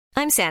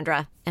I'm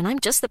Sandra, and I'm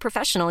just the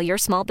professional your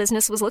small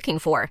business was looking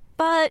for.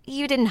 But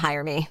you didn't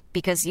hire me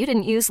because you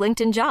didn't use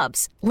LinkedIn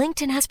Jobs.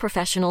 LinkedIn has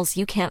professionals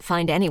you can't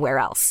find anywhere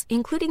else,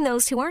 including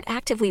those who aren't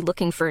actively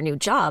looking for a new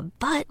job,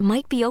 but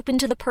might be open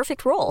to the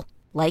perfect role,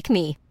 like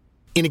me.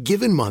 In a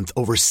given month,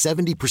 over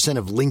 70%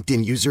 of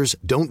LinkedIn users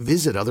don't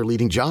visit other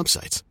leading job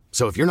sites.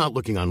 So if you're not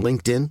looking on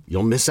LinkedIn,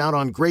 you'll miss out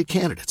on great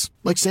candidates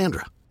like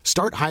Sandra.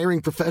 Start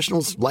hiring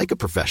professionals like a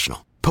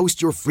professional.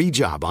 Post your free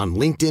job on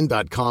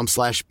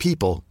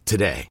linkedin.com/people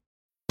today.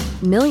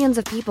 Millions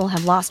of people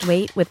have lost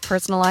weight with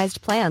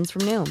personalized plans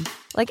from Noom.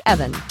 Like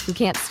Evan, who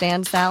can't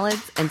stand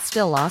salads and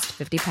still lost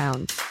 50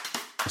 pounds.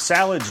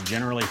 Salads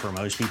generally for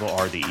most people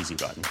are the easy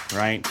button,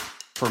 right?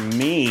 For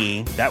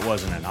me, that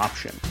wasn't an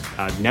option.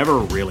 I never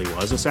really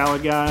was a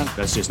salad guy.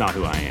 That's just not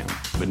who I am.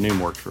 But Noom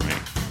worked for me.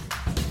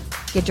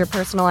 Get your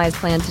personalized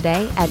plan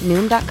today at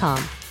Noom.com.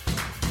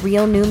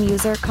 Real Noom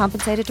user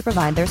compensated to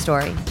provide their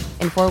story.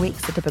 In 4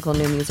 weeks, the typical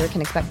Noom user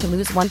can expect to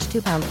lose 1 to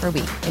 2 pounds per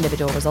week.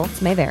 Individual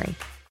results may vary.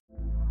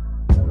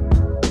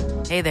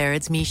 Hey there,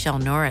 it's Michelle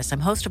Norris.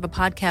 I'm host of a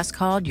podcast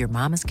called Your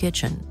Mama's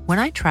Kitchen. When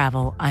I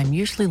travel, I'm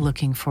usually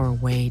looking for a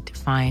way to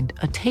find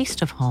a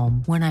taste of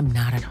home when I'm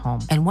not at home.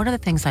 And one of the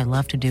things I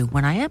love to do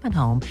when I am at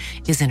home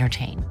is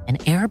entertain. And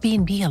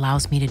Airbnb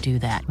allows me to do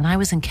that. When I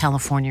was in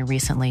California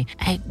recently,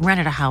 I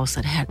rented a house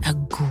that had a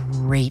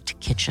great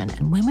kitchen.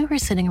 And when we were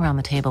sitting around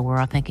the table, we're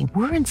all thinking,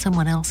 we're in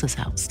someone else's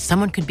house.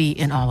 Someone could be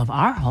in all of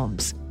our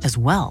homes as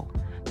well.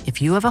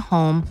 If you have a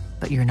home,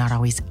 but you're not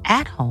always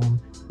at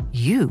home,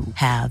 you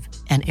have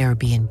an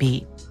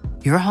Airbnb.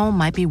 Your home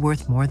might be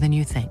worth more than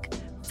you think.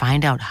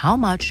 Find out how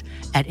much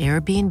at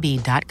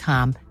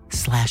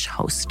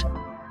airbnb.com/host.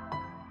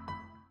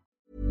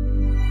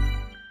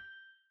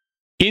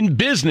 In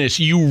business,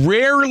 you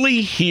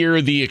rarely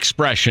hear the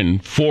expression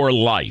for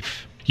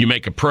life. You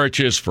make a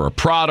purchase for a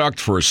product,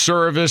 for a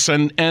service,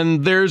 and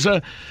there's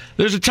a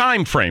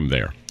time frame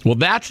there. Well,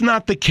 that's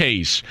not the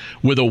case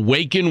with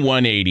Awaken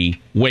 180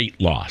 weight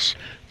loss.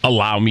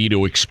 Allow me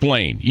to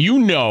explain. You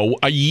know,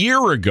 a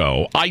year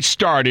ago, I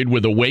started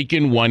with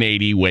Awaken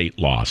 180 weight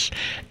loss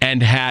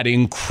and had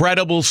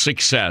incredible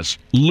success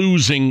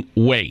losing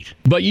weight.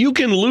 But you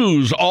can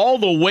lose all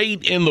the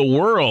weight in the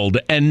world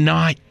and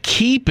not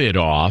keep it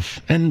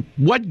off. And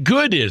what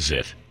good is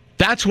it?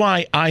 That's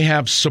why I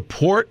have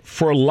support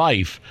for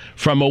life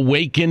from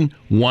Awaken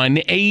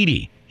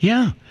 180.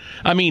 Yeah.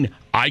 I mean,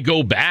 I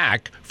go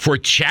back for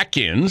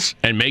check-ins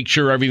and make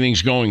sure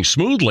everything's going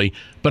smoothly.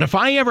 But if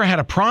I ever had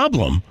a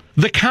problem,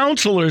 the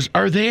counselors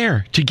are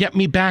there to get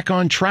me back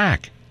on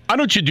track. Why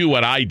don't you do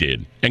what I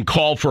did and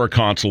call for a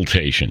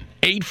consultation?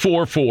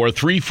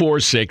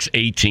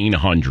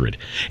 844-346-1800.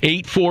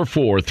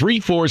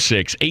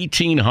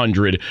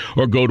 844-346-1800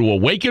 or go to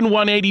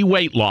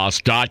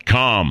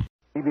awaken180weightloss.com.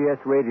 CBS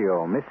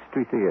Radio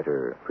Mystery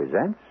Theater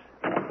presents...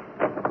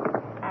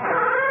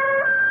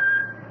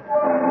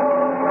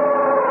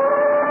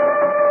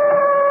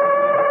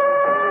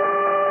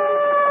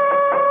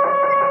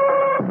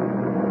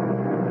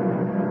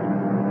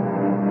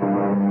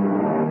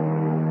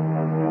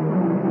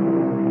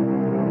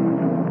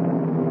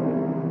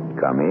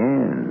 Come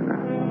in.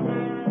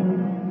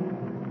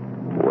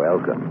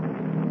 Welcome.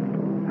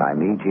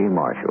 I'm E.G.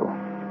 Marshall.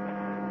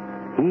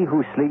 He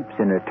who sleeps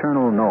in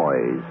eternal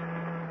noise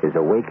is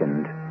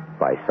awakened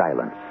by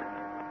silence.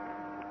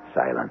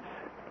 Silence.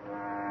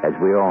 As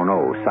we all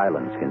know,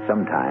 silence can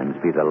sometimes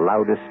be the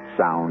loudest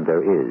sound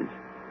there is.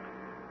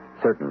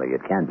 Certainly,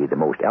 it can be the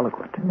most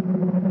eloquent.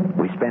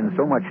 We spend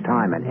so much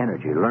time and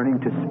energy learning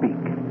to speak,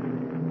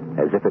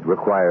 as if it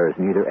requires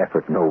neither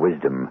effort nor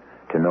wisdom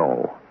to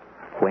know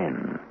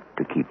when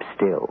to keep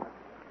still.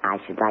 I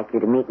should like you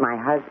to meet my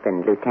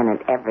husband,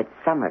 Lieutenant Everett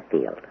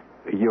Summerfield.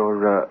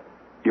 Your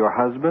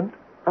husband?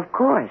 Of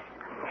course.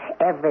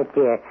 Everett,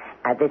 dear,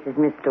 this is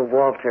Mr.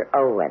 Walter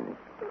Owens.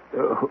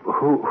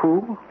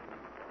 Who?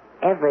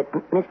 Everett,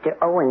 Mr.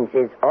 Owens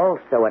is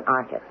also an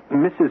artist.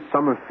 Mrs.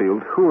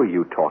 Summerfield, who are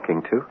you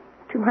talking to?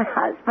 To my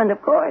husband,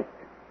 of course.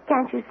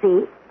 Can't you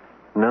see?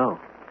 No.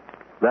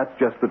 That's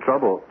just the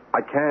trouble.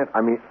 I can't.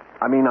 I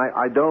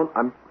don't.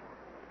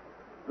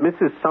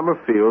 Mrs.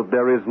 Summerfield,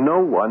 there is no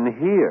one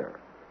here.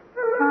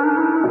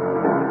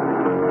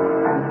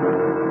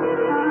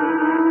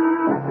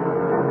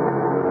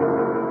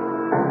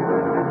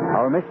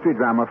 Our mystery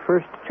drama,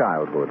 First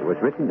Childhood, was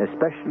written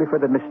especially for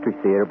the Mystery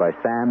Theater by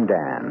Sam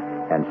Dan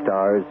and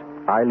stars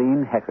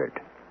Eileen Heckert.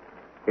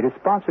 It is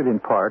sponsored in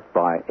part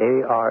by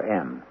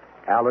ARM,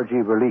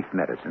 Allergy Relief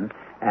Medicine,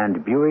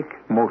 and Buick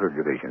Motor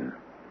Division.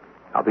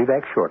 I'll be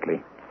back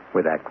shortly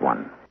with Act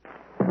One.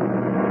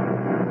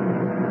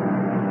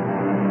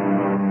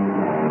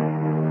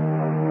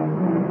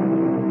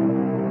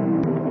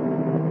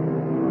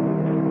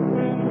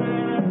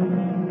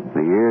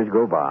 The years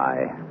go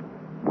by.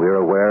 We're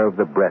aware of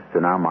the breath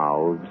in our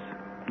mouths,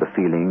 the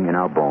feeling in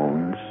our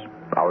bones,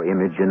 our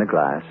image in the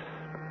glass.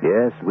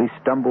 Yes, we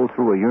stumble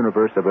through a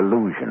universe of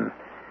illusion,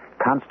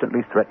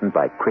 constantly threatened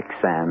by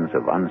quicksands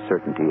of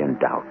uncertainty and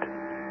doubt.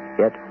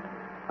 Yet,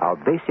 our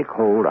basic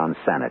hold on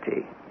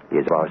sanity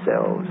is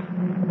ourselves.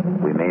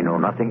 We may may know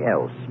nothing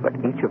else, but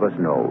each of us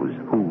knows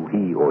who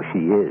he or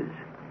she is.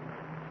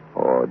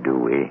 Or do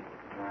we?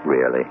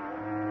 Really?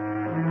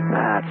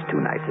 That's too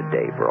nice a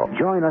day for all.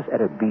 Join us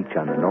at a beach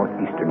on the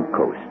northeastern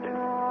coast.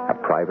 A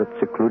private,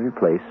 secluded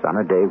place on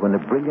a day when the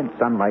brilliant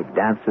sunlight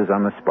dances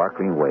on the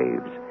sparkling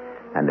waves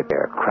and the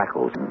air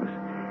crackles.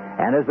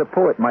 And as the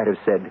poet might have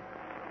said,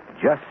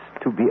 just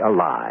to be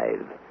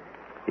alive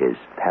is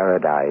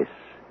paradise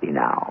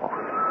enow.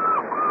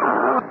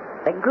 Oh,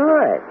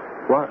 good.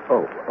 What?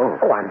 Oh.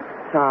 Oh, I'm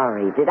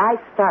sorry. Did I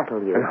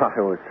startle you?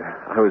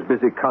 I was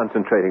busy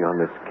concentrating on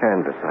this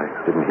canvas. I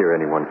didn't hear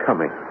anyone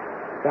coming.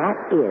 That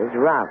is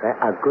rather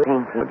a good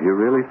painting. Do you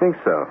really think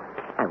so?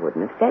 I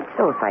wouldn't have said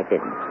so if I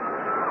didn't.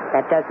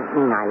 That doesn't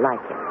mean I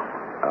like it.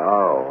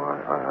 Oh,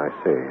 I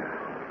see.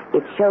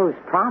 It shows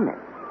promise.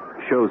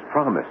 Shows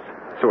promise.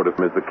 Sort of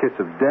as the kiss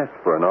of death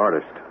for an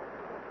artist.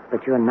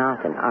 But you're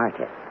not an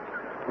artist.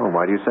 Oh,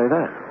 why do you say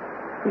that?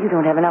 You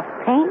don't have enough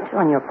paint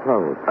on your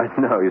clothes.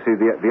 No, you see,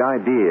 the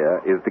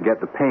idea is to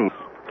get the paint.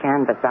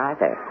 Canvas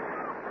either.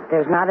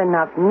 There's not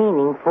enough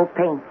meaningful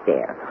paint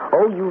there.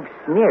 Oh, you've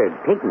smeared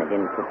pigment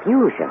in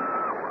profusion.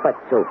 But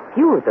so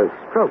few of those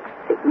strokes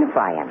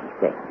signify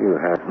anything. You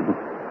have...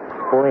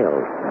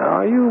 Spoiled.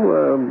 Are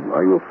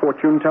you a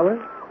fortune teller?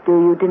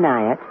 Do you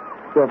deny it?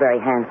 You're very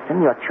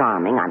handsome. You're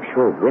charming. I'm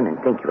sure women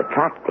think you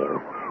attractive.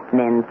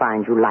 Men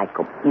find you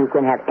likable. You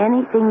can have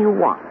anything you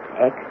want,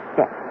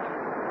 except...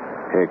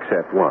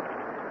 Except what?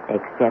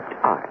 Except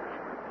art.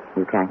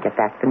 You can't get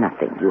that for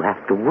nothing. You have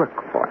to work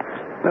for it.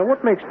 Now,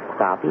 what makes...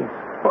 It's obvious.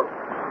 Well,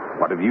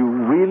 what have you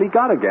really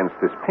got against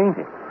this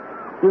painting?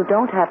 You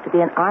don't have to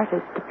be an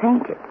artist to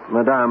paint it.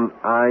 Madame,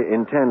 I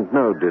intend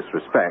no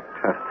disrespect.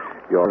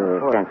 Your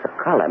sense of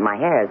color. My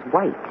hair is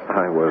white.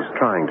 I was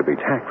trying to be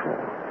tactful.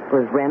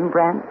 Was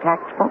Rembrandt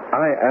tactful?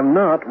 I am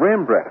not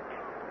Rembrandt.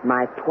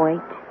 My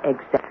point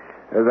exactly.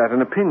 That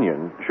an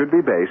opinion should be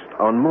based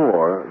on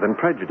more than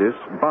prejudice,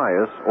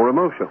 bias, or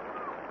emotion.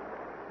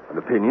 An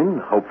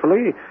opinion,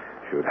 hopefully,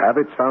 should have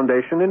its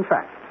foundation in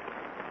fact,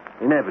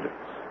 in evidence,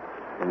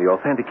 in the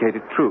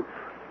authenticated truth.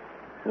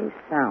 You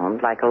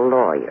sound like a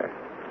lawyer.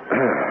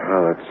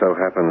 Well, it so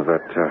happens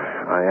that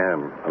I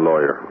am a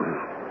lawyer.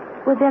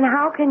 Well, then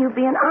how can you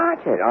be an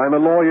artist? I'm a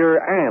lawyer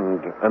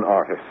and an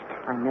artist.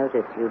 I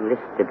noticed you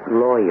listed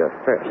lawyer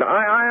first.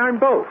 I'm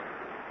both.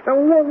 Now,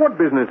 what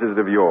business is it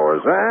of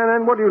yours?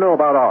 And what do you know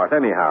about art,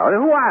 anyhow? And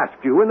who asked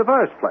you in the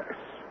first place?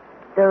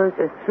 Those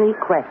are 3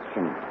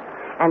 questions.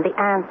 And the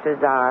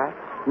answers are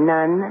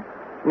none,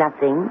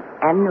 nothing,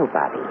 and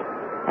nobody.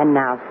 And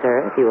now,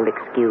 sir, if you'll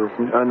excuse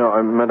me.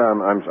 No,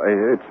 Madame, I'm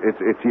sorry.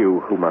 It's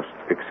you who must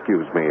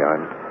excuse me.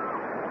 I'm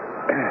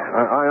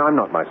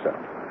not myself.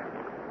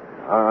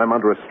 I'm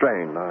under a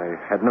strain. I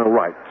had no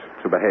right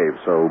to behave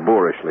so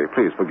boorishly.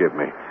 Please forgive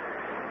me.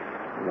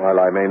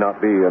 While I may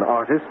not be an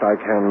artist, I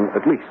can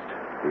at least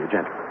be a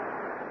gentleman.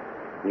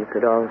 You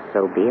could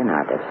also be an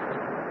artist.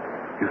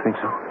 You think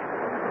so?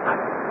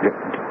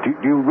 Do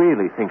you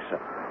really think so?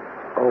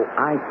 Oh,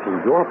 I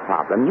see your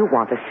problem. You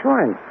want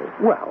assurances.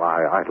 Well,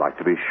 I'd like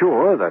to be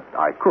sure that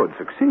I could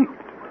succeed.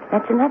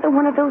 That's another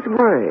one of those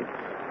words.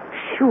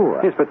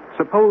 Sure. Yes, but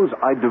suppose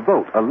I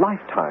devote a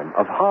lifetime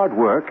of hard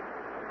work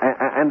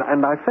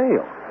and I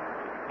fail.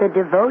 The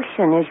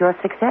devotion is your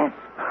success.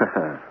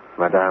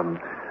 Madame,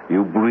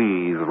 you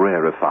breathe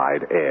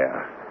rarefied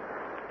air.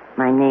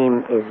 My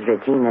name is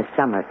Regina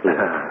Summerfield.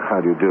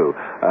 How do you do?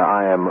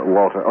 I am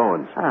Walter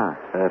Owens. Ah.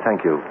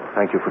 Thank you.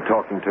 Thank you for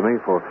talking to me,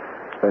 for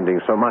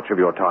spending so much of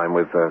your time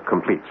with a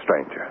complete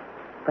stranger.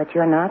 But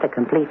you're not a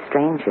complete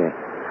stranger,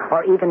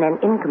 or even an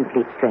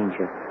incomplete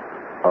stranger.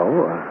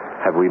 Oh,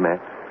 have we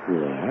met?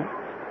 Yes,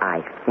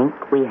 I think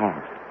we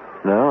have.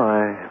 No,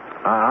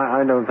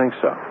 I don't think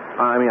so.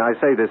 I mean, I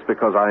say this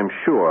because I'm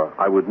sure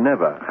I would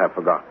never have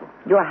forgotten.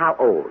 You're how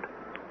old?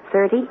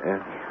 30?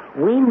 Yeah.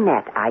 We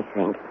met, I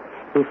think,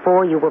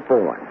 before you were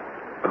born.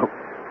 Oh,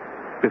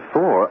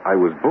 before I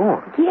was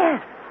born?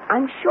 Yes,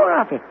 I'm sure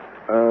of it.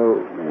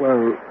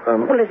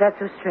 Well, is that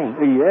so strange?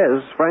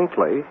 Yes,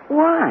 frankly.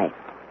 Why?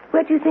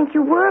 Where do you think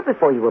you were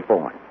before you were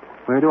born?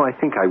 Where do I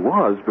think I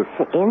was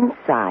before?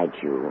 Inside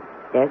you,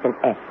 there's an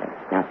essence.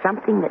 Now,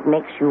 something that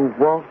makes you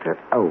Walter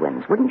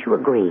Owens. Wouldn't you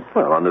agree?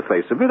 Well, on the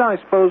face of it, I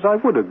suppose I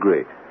would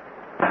agree.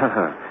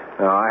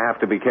 Now, I have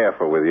to be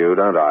careful with you,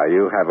 don't I?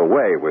 You have a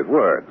way with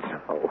words.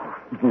 Oh,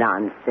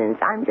 nonsense.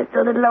 I'm just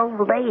a little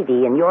old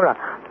lady, and you're a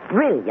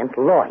brilliant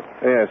lawyer.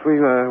 Yes, we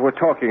were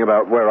talking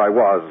about where I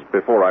was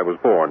before I was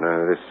born.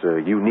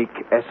 This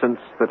unique essence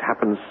that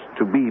happens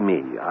to be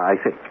me, I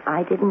think.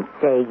 I didn't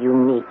say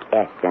unique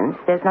essence.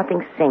 There's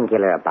nothing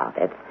singular about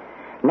it.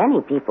 Many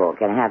people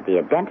can have the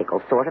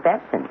identical sort of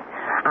essence.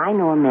 I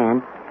know a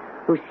man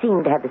who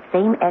seemed to have the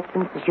same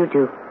essence as you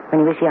do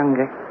when he was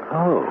younger.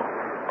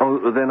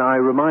 Oh, then I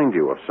remind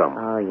you of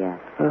someone. Oh, yes.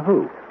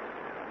 Who?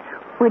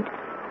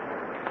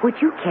 Would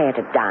you care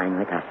to dine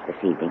with us this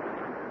evening?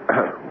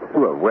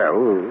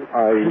 Well,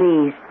 I...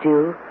 Please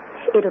do.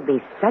 It'll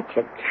be such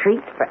a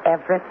treat for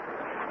Everett.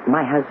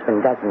 My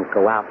husband doesn't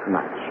go out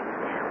much.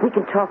 We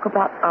can talk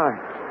about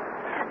art.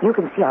 You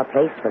can see our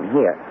place from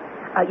here.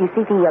 You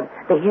see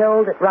the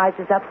hill that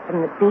rises up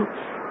from the beach?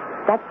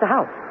 That's the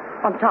house,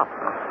 on top.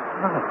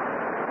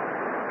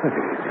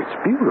 It's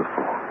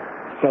beautiful.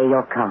 Say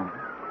you'll come.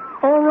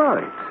 All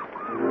right.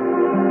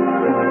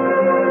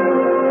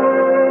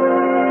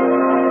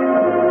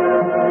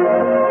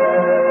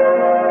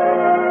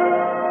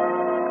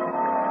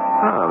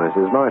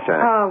 Mrs.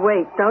 Marchand. Oh,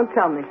 wait, don't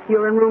tell me.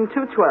 You're in room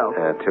 212.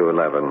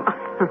 211.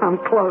 I'm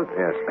close.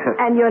 Yes.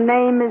 And your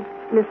name is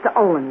Mr.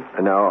 Owens?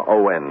 No,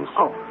 Owens.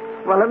 Oh,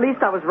 well, at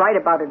least I was right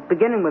about it,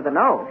 beginning with an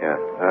O. Yeah.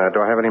 Do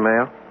I have any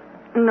mail?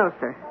 No,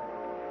 sir.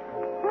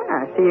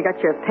 Ah, I see you got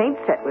your paint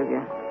set with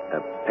you.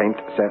 A paint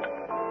set?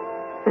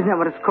 Isn't that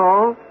what it's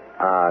called?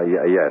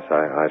 Yes,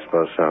 I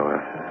suppose so.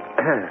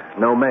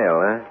 No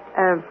mail,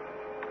 eh?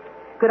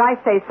 Could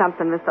I say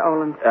something, Mr.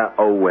 Owens?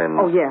 Owens.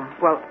 Oh, yeah.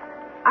 Well,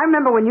 I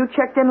remember when you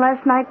checked in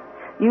last night,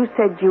 you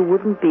said you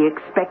wouldn't be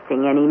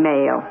expecting any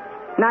mail.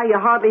 Now you're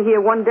hardly here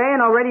one day,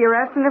 and already you're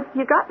asking if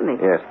you got any.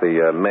 Yes,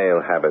 the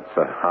mail habit's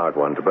a hard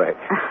one to break.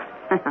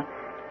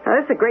 Now,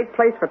 this is a great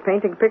place for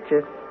painting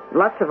pictures.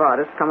 Lots of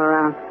artists come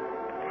around.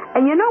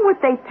 And you know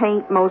what they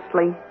paint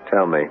mostly?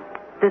 Tell me.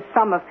 The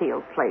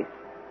Summerfield place.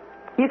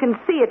 You can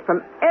see it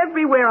from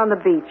everywhere on the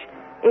beach.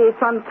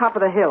 It's on top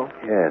of the hill.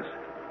 Yes.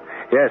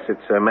 Yes,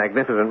 it's a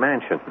magnificent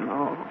mansion.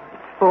 Oh,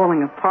 it's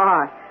falling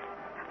apart.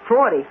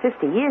 40,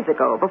 50 years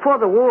ago, before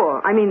the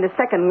war. I mean, the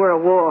Second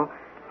World War.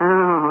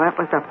 Oh, that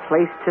was a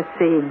place to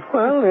see.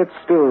 Well, it's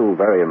still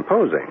very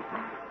imposing.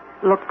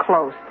 Look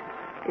close.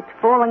 It's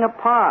falling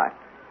apart.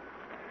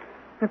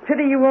 A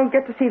pity you won't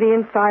get to see the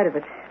inside of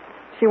it.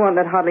 She won't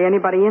let hardly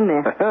anybody in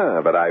there.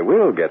 But I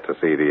will get to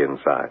see the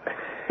inside.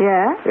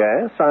 Yeah?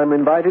 Yes, I'm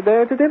invited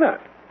there to dinner.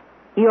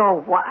 You're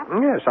what?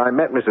 Yes, I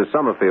met Mrs.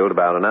 Summerfield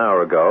about an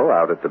hour ago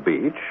out at the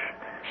beach.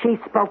 She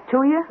spoke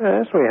to you?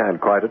 Yes, we had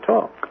quite a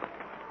talk.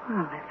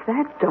 Well, if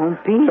that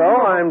don't be... So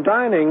I'm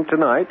dining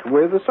tonight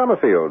with the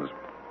Summerfields.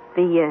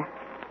 The,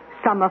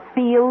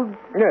 Summerfield?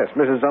 Yes,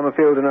 Mrs.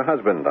 Summerfield and her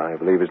husband. I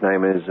believe his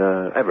name is,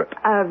 Everett.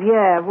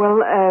 Yeah, well,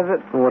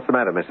 What's the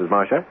matter, Mrs.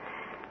 Marcia?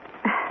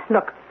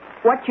 Look,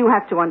 what you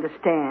have to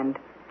understand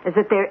is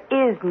that there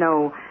is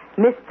no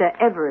Mr.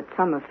 Everett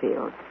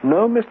Summerfield.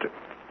 No, Mr.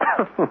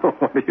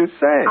 What are you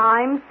saying?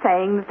 I'm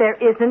saying that there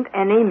isn't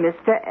any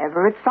Mr.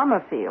 Everett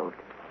Summerfield.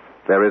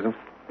 There isn't?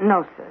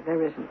 No, sir,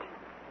 there isn't.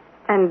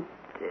 And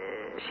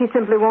she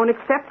simply won't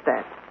accept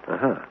that.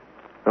 Uh-huh.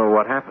 Oh,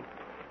 what happened?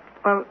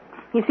 Well,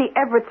 you see,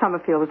 Everett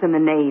Summerfield was in the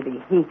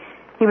Navy.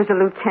 He was a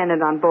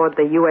lieutenant on board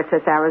the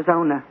USS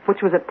Arizona,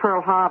 which was at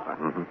Pearl Harbor.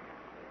 Mm-hmm.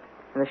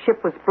 The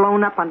ship was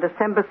blown up on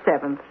December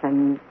 7th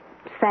and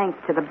sank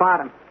to the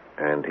bottom.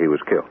 And he was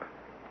killed?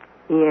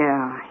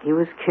 Yeah, he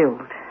was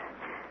killed.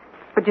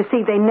 But you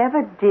see, they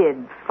never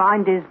did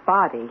find his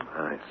body.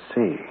 I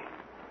see.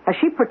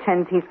 She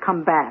pretends he's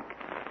come back.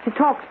 She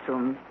talks to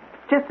him,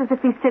 just as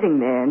if he's sitting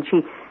there, and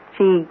she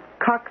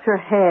cocks her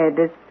head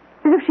as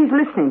if she's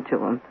listening to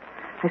him.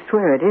 I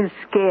swear it is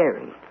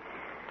scary.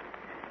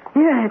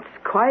 Yeah,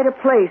 it's quite a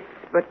place,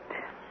 but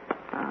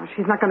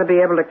she's not going to be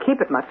able to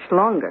keep it much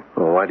longer.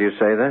 Well, why do you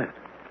say that?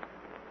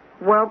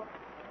 Well,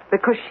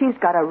 because she's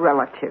got a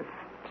relative,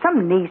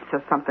 some niece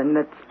or something,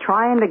 that's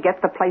trying to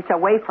get the place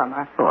away from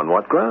her. On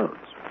what grounds?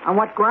 On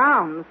what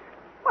grounds?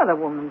 Well, the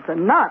woman's a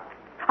nut.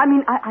 I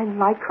mean, I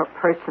like her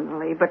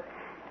personally, but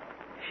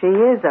she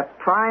is a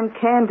prime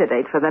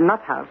candidate for the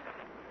nut house.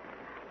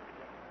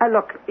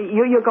 Look,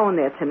 you're going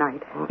there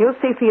tonight. You'll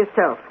see for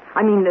yourself.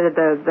 I mean,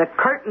 the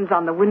curtains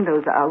on the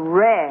windows are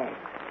rags.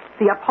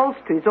 The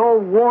upholstery's all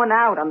worn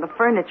out on the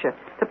furniture.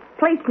 The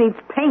place needs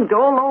paint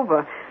all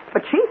over.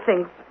 But she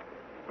thinks...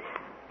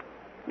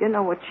 You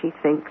know what she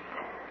thinks?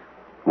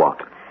 What?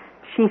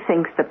 She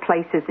thinks the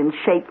place is in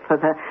shape for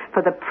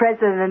the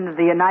President of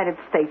the United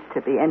States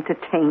to be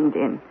entertained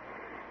in.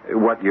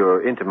 What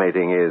you're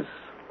intimating is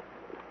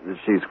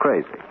she's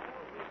crazy.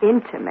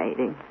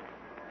 Intimating?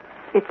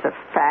 It's a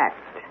fact.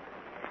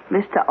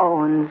 Mr.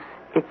 Owens,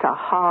 it's a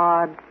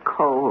hard,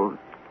 cold,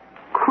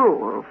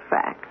 cruel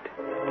fact.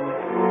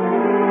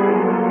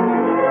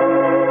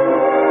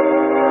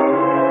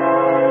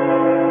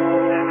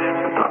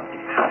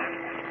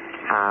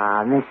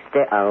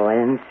 Mr.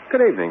 Owens.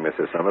 Good evening,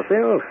 Mrs.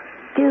 Summerfield.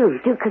 Do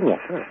come in.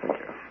 Oh, thank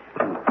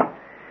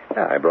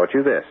you. I brought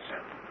you this.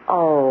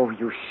 Oh,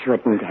 you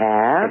shouldn't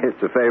have.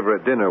 It's a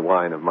favorite dinner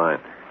wine of mine.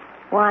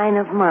 Wine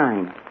of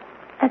mine.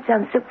 That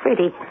sounds so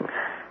pretty.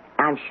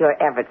 I'm sure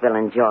Everett will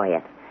enjoy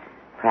it.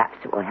 Perhaps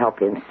it will help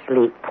him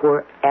sleep.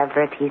 Poor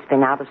Everett, he's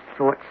been out of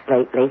sorts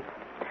lately.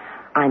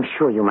 I'm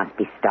sure you must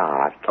be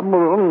starved.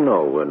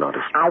 No, we're not.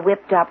 I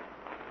whipped up...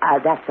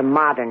 that's a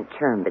modern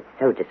term, but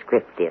so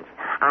descriptive.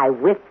 I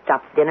whipped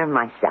up dinner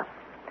myself.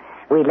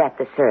 We let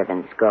the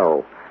servants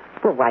go.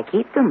 Well, why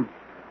keep them?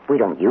 We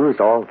don't use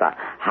all the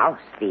house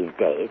these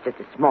days, just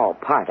a small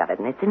part of it,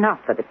 and it's enough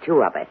for the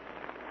two of us.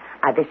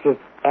 This is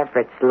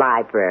Everett's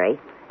library,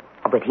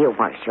 but he'll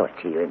want to show it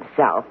to you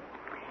himself.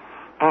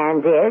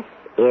 And this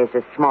is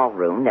a small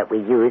room that we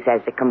use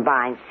as a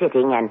combined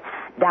sitting and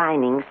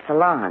dining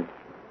salon.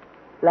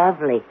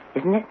 Lovely,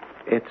 isn't it?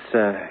 It's,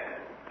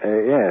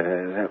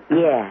 yeah.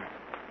 Yeah.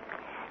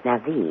 Now,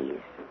 these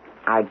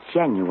are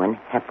genuine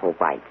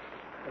Hepplewhites.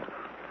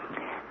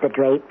 The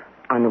drape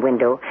on the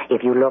window,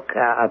 if you look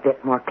a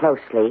bit more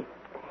closely,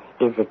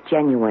 is a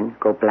genuine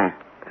Gobelin.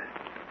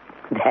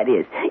 That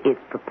is, it's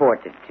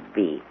purported to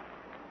be.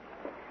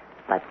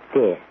 But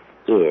this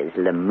is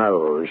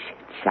Limoges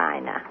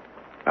china.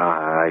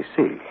 I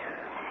see.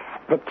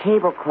 The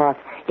tablecloth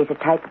is a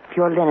type of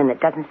pure linen that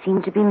doesn't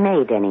seem to be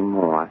made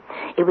anymore.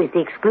 It was the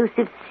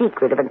exclusive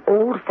secret of an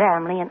old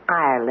family in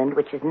Ireland,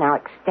 which is now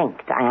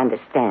extinct, I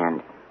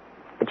understand.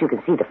 But you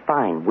can see the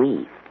fine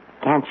weave,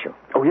 can't you?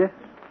 Oh, yes.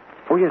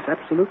 Oh, yes,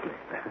 absolutely.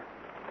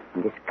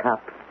 And this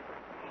cup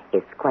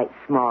is quite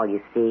small,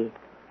 you see.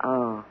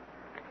 Oh,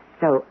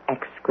 so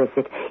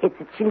exquisite. It's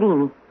a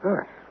Cellini.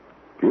 Oh,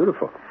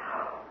 beautiful.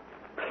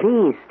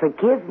 Please,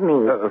 forgive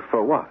me.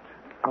 For what?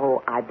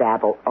 Oh, I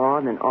babble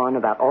on and on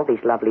about all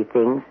these lovely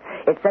things.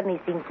 It suddenly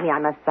seems to me I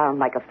must sound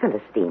like a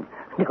Philistine.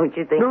 Don't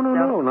you think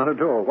No, not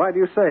at all. Why do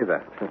you say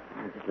that?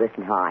 Just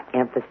listen how I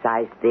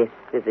emphasize this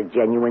as a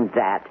genuine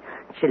that.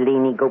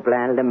 Cellini,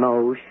 Gobelin,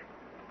 Limoges.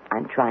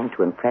 I'm trying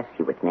to impress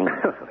you with names.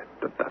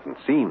 It doesn't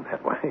seem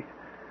that way.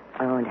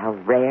 Oh, and how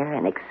rare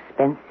and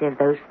expensive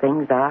those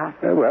things are.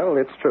 Well,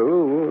 it's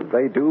true.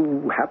 They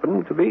do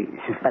happen to be.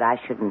 But I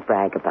shouldn't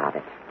brag about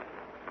it.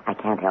 I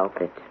can't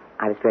help it.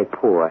 I was very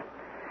poor.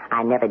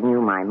 I never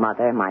knew my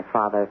mother. My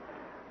father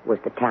was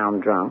the town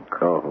drunk.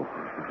 Oh.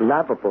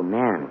 Lovable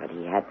man, but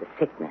he had the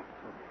sickness.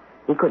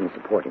 He couldn't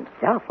support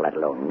himself, let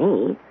alone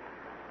me.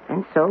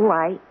 And so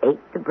I ate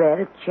the bread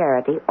of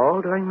charity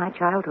all during my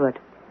childhood.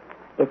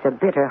 It's a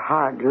bitter,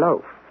 hard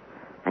loaf.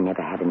 I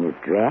never had a new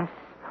dress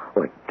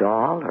or a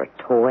doll or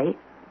a toy.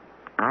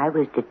 I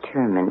was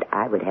determined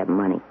I would have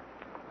money.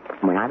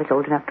 When I was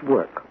old enough to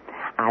work,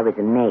 I was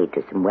a maid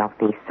to some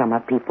wealthy summer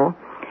people.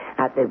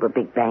 They were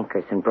big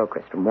bankers and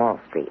brokers from Wall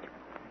Street.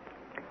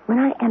 When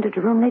I entered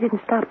a room, they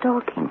didn't stop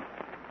talking.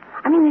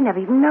 I mean, they never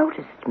even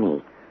noticed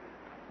me.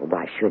 Well,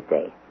 why should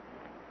they?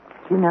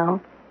 You know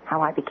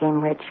how I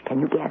became rich? Can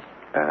you guess?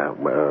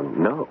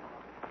 No.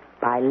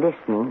 By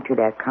listening to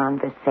their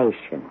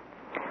conversation.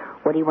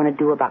 What do you want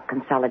to do about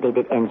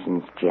Consolidated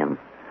Engines, Jim?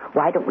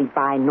 Why don't we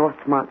buy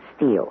Northmont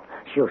Steel?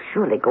 She'll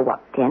surely go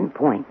up 10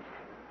 points.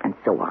 And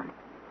so on.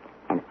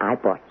 And I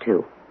bought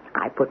two.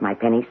 I put my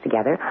pennies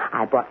together.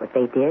 I bought what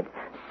they did,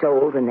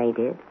 sold when they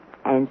did,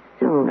 and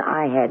soon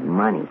I had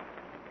money.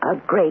 A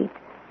great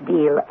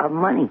deal of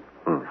money.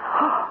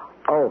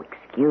 Oh,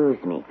 excuse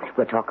me.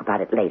 We'll talk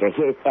about it later.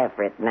 Here's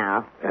Everett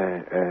now.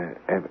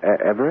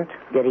 Everett?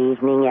 Good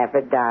evening,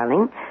 Everett,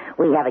 darling.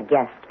 We have a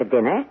guest for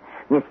dinner,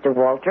 Mr.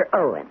 Walter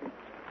Owens.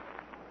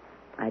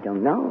 I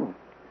don't know.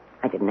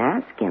 I didn't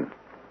ask him.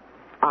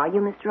 Are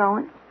you Mr.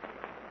 Owens?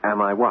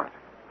 Am I what?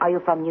 Are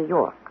you from New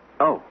York?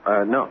 Oh,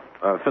 no.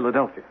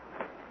 Philadelphia.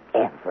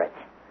 Everett.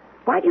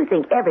 Why do you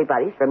think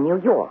everybody's from New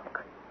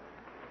York?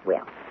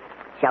 Well,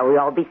 shall we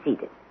all be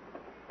seated?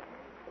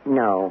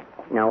 No,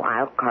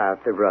 I'll carve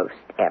the roast,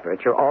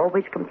 Everett. You're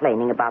always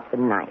complaining about the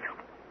knife.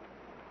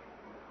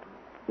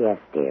 Yes,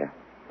 dear.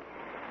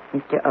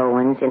 Mr.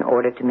 Owens, in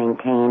order to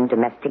maintain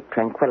domestic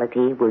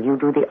tranquility, will you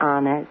do the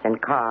honors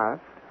and carve?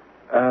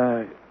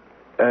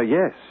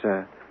 Yes.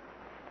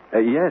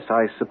 Yes,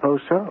 I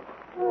suppose so.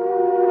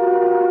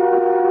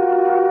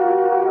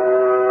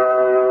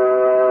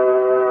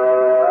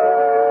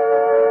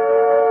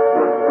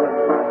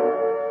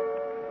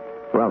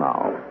 Well,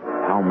 now,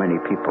 how many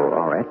people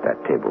are at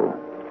that table?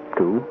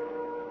 2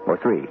 or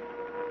 3?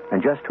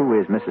 And just who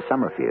is Mrs.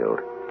 Summerfield?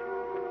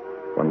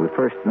 When we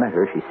first met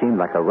her, she seemed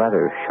like a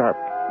rather sharp,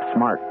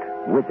 smart,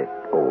 with-it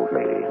old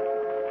lady.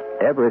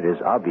 Everett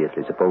is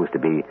obviously supposed to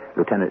be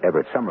Lieutenant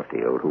Everett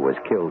Summerfield, who was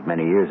killed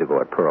many years ago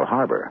at Pearl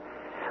Harbor.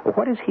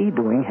 What is he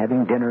doing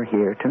having dinner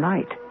here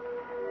tonight?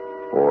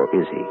 Or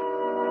is he?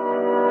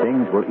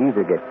 Things will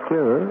either get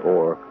clearer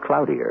or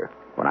cloudier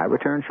when I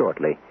return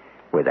shortly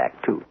with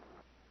Act 2.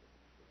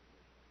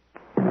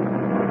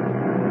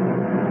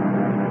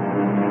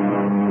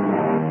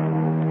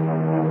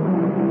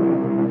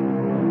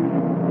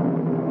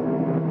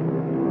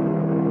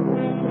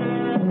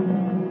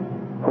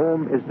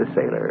 Home is the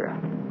sailor.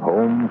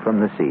 Home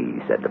from the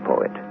sea, said the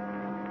poet.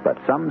 But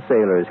some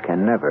sailors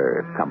can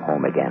never come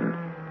home again.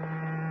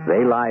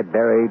 They lie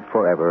buried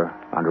forever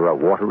under a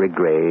watery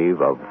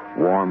grave of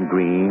warm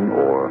green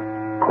or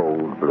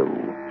cold blue.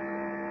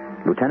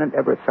 Lieutenant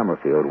Everett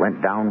Summerfield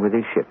went down with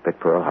his ship at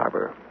Pearl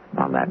Harbor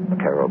on that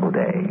terrible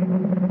day.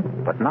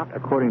 But not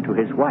according to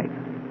his wife,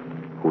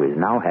 who is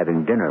now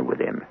having dinner with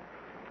him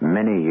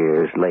many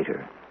years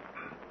later.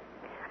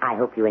 I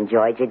hope you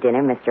enjoyed your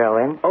dinner, Mr.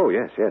 Owens. Oh,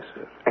 yes.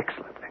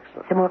 Excellent.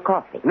 Some more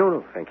coffee?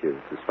 No, thank you.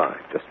 This is fine.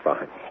 Just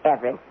fine.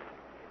 Everett.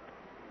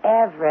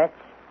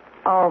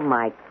 Oh,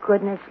 my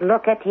goodness.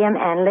 Look at him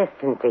and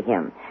listen to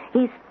him.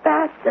 He's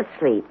fast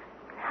asleep.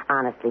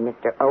 Honestly,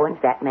 Mr. Owens,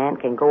 that man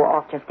can go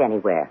off just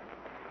anywhere.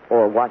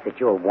 Or was it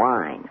your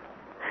wine?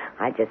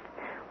 I just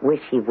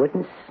wish he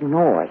wouldn't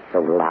snore so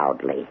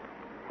loudly.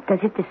 Does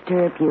it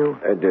disturb you?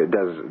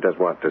 Does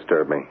what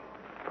disturb me?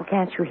 Well,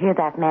 can't you hear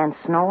that man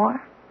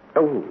snore?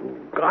 Oh,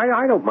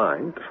 I don't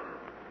mind.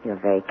 You're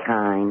very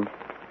kind.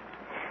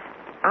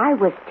 I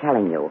was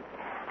telling you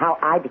how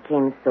I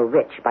became so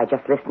rich by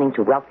just listening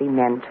to wealthy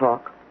men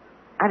talk.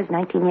 I was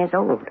 19 years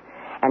old,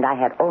 and I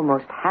had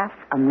almost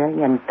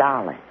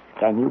 $500,000.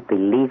 Can you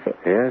believe it?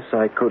 Yes,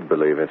 I could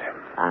believe it.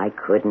 I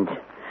couldn't.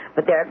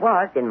 But there it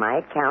was in my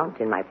account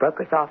in my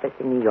broker's office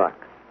in New York.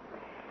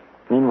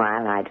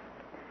 Meanwhile,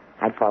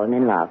 I'd fallen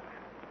in love.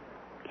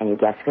 Can you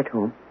guess with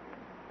whom?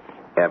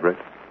 Everett?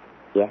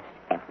 Yes,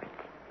 Everett.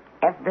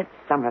 Everett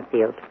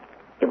Summerfield.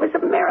 It was a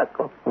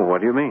miracle. Well,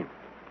 what do you mean?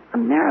 A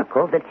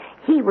miracle that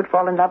he would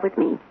fall in love with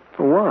me.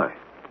 Why?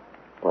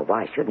 Well,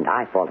 why shouldn't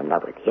I fall in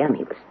love with him?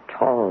 He was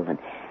tall and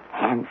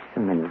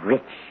handsome and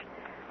rich.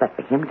 But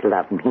for him to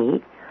love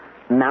me,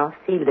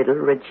 mousy little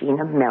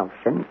Regina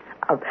Melson,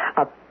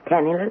 a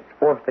penniless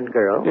orphan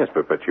girl. Yes,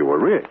 but you were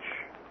rich.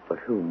 But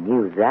who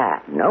knew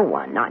that? No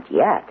one, not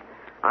yet.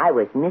 I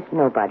was Miss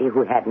Nobody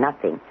who had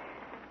nothing.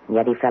 And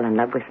yet he fell in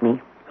love with me.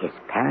 His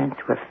parents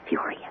were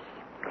furious.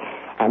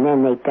 And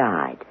then they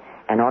died.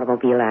 An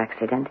automobile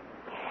accident.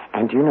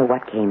 And do you know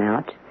what came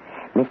out?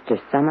 Mr.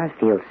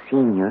 Summerfield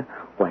Sr.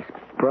 was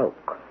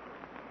broke.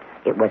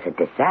 It was a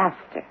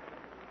disaster.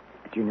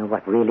 But do you know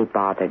what really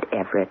bothered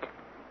Everett?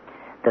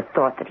 The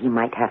thought that he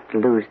might have to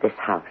lose this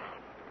house,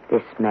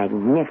 this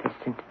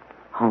magnificent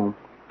home.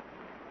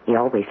 He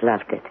always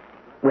loved it.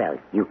 Well,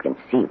 you can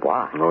see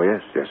why. Oh,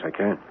 yes, I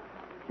can.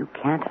 You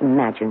can't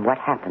imagine what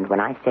happened when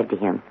I said to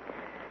him,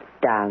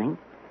 "Darling,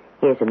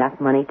 here's enough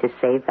money to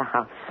save the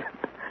house."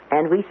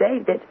 And we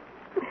saved it.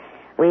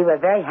 We were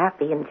very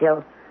happy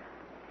until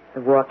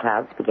the war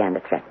clouds began to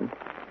threaten.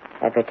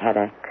 Everett had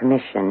a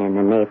commission in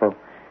the Naval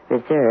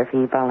Reserve.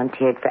 He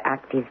volunteered for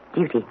active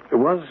duty.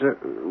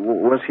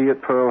 Was he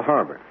at Pearl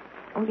Harbor?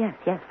 Oh, yes.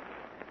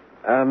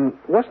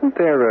 Wasn't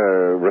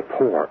there a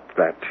report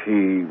that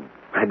he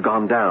had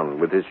gone down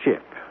with his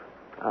ship?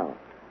 Oh.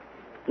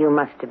 You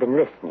must have been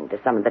listening to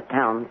some of the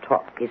town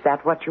talk. Is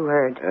that what you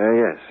heard?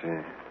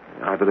 Yes.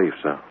 I believe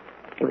so.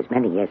 It was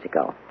many years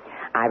ago.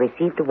 I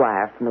received a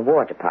wire from the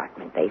War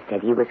Department. They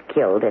said he was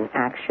killed in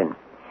action.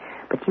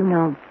 But you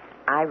know,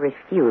 I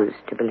refused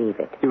to believe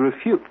it. You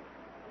refused?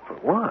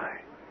 But why?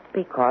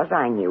 Because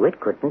I knew it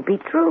couldn't be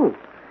true.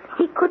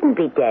 He couldn't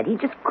be dead. He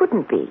just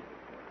couldn't be.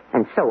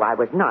 And so I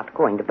was not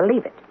going to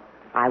believe it.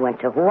 I went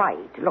to Hawaii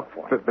to look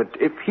for him. But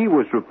if he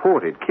was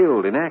reported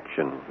killed in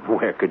action,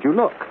 where could you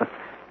look?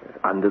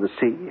 Under the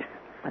sea?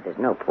 Well, there's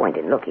no point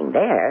in looking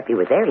there. If he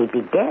was there, he'd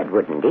be dead,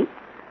 wouldn't he?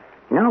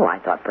 No, I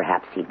thought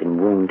perhaps he'd been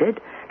wounded,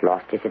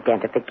 lost his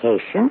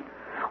identification,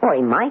 or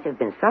he might have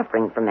been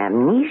suffering from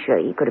amnesia.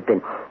 He could have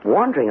been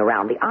wandering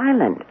around the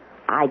island.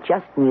 I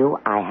just knew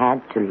I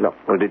had to look.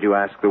 Well, did you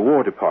ask the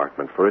War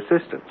Department for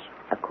assistance?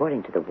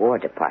 According to the War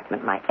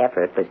Department, my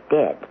Everett was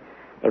dead.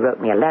 They wrote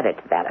me a letter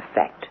to that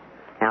effect.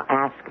 Now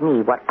ask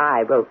me what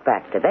I wrote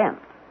back to them.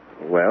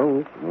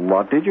 Well,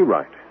 what did you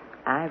write?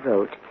 I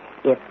wrote,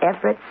 "If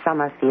Everett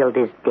Summerfield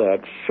is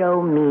dead,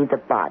 show me the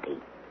body."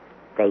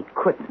 They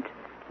couldn't.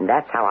 And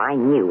that's how I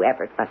knew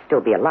Everett must still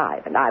be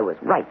alive, and I was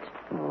right.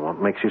 Well, what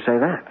makes you say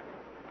that?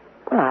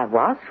 Well, I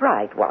was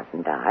right,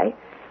 wasn't I?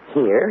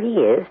 Here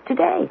he is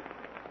today.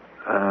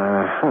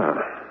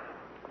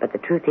 But the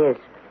truth is,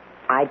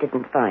 I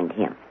didn't find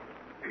him.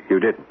 You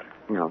didn't?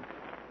 No.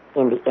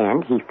 In the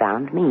end, he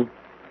found me.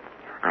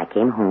 I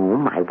came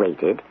home, I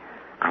waited.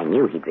 I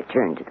knew he'd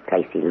return to the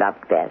place he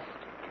loved best,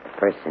 to the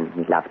person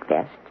he loved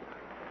best.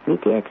 He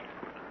did.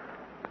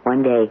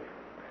 One day,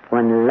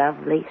 one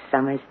lovely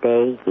summer's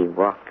day, he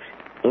walked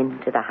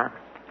into the house.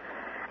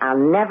 "I'll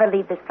never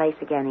leave this place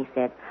again," he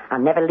said. "I'll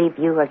never leave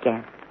you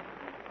again."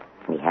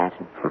 And he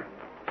hasn't.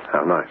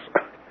 How nice.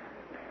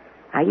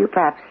 Are you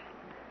perhaps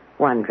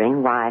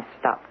wondering why I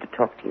stopped to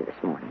talk to you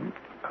this morning?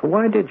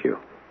 Why did you?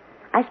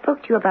 I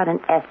spoke to you about an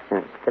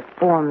essence that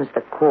forms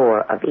the core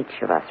of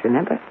each of us,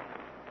 remember?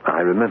 I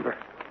remember.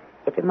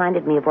 It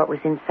reminded me of what was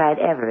inside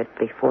Everett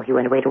before he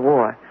went away to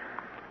war.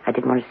 I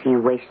didn't want to see you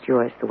waste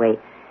yours the way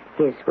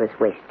his was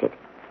wasted.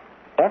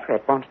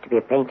 Everett wanted to be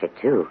a painter,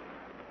 too.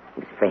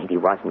 He was afraid he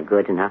wasn't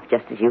good enough,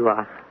 just as you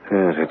are.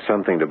 Yes, it's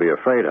something to be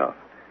afraid of.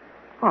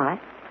 Why?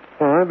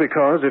 Well,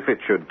 because if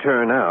it should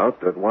turn out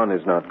that one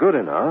is not good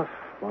enough,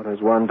 what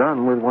has one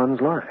done with one's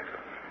life?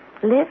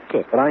 Lived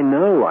it. But I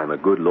know I'm a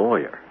good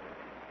lawyer.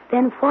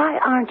 Then why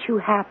aren't you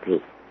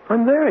happy?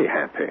 I'm very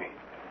happy.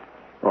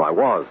 Well, I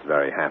was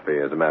very happy,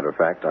 as a matter of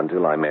fact,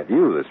 until I met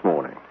you this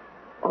morning.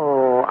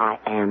 Oh, I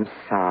am Well,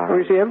 sorry.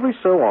 you see, every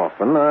so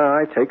often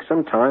I take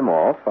some time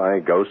off. I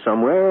go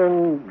somewhere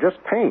and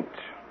just paint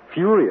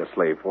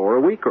furiously for a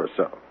week or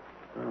so.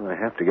 Well, I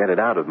have to get it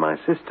out of my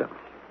system.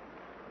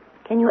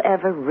 Can you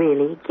ever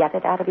really get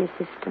it out of your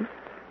system?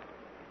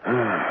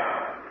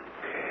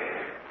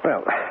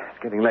 Well, it's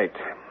getting late.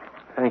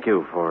 Thank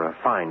you for a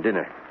fine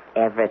dinner.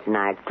 Everett and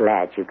I are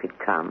glad you could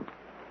come.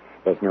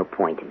 There's no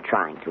point in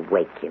trying to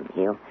wake him.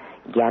 He'll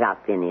get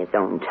up in his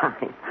own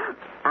time.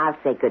 I'll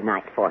say good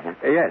night for him.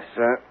 Yes,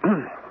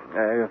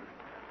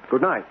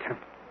 good night.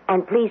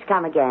 And please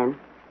come again.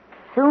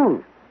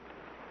 Soon.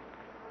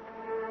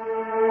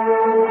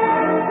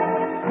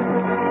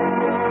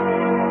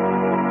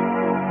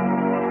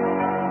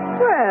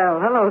 Well,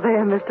 hello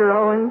there, Mr.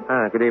 Owen.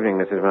 Good evening,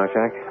 Mrs.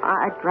 Marshak.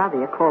 I'd rather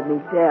you called me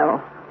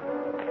Dell.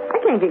 I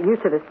can't get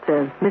used to this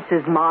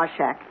Mrs.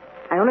 Marshak.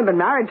 I only been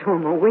married to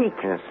him a week.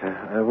 Yes,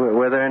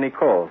 were there any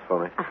calls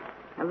for me?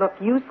 Now, look,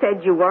 you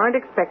said you weren't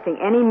expecting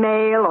any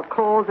mail or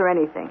calls or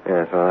anything.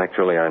 Yes, well,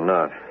 actually, I'm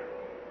not.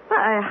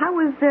 How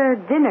was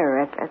dinner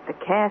at the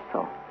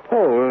castle?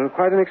 Oh,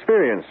 quite an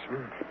experience.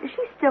 Does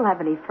she still have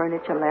any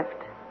furniture left?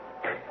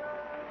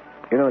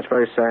 You know, it's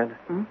very sad.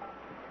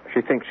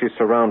 She thinks she's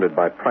surrounded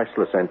by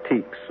priceless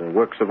antiques and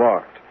works of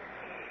art.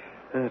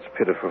 It's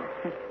pitiful.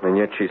 And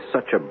yet she's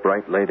such a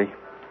bright lady.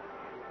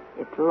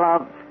 It's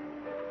love.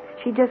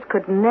 She just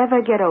could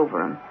never get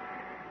over him.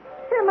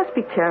 It must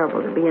be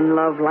terrible to be in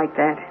love like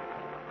that.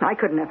 I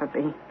could never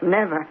be.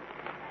 Never.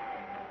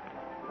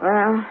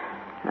 Well,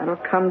 that'll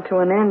come to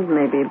an end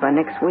maybe by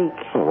next week.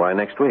 Well, why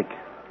next week?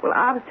 Well,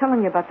 I was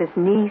telling you about this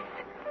niece.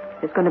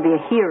 There's going to be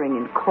a hearing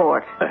in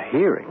court. A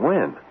hearing?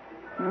 When?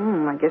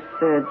 I guess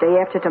day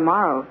after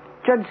tomorrow.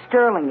 Judge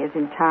Sterling is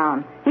in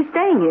town. He's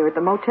staying here at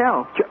the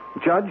motel.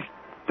 Judge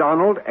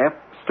Donald F.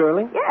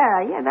 Sterling?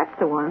 Yeah, that's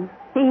the one.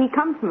 He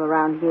comes from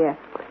around here.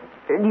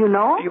 Do you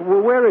know him?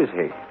 Well, where is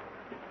he?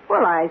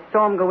 Well, I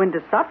saw him go into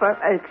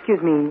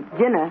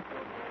dinner.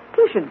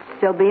 He should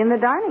still be in the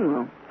dining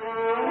room.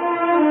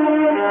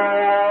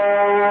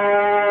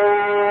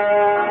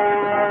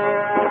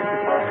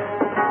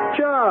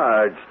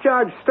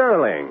 Judge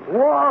Sterling.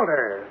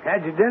 Walter,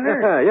 had your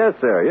dinner? Yes,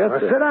 sir. Yes, well,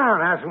 sir. Sit down,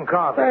 have some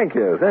coffee. Thank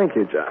you,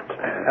 Judge.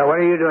 What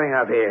are you doing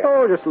up here?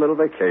 Oh, just a little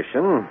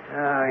vacation.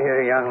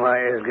 Here young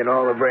lawyers get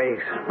all the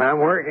breaks. I'm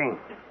working.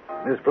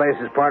 This place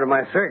is part of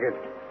my circuit.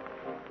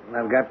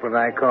 I've got what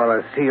I call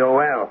a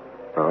COL.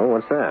 Oh,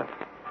 what's that?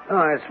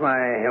 Oh, it's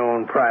my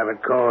own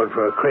private code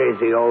for a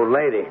crazy old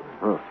lady.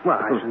 Oh. Well,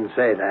 I shouldn't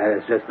say that.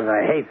 It's just that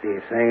I hate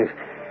these things.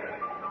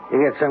 You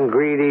get some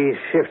greedy,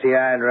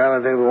 shifty-eyed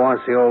relative who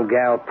wants the old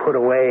gal put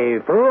away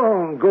for her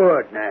own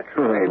good,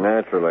 naturally.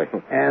 Naturally.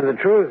 And the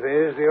truth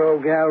is, the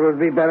old gal would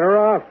be better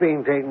off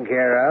being taken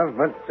care of,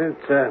 but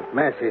it's a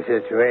messy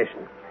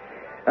situation.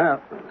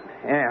 Well,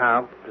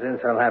 anyhow,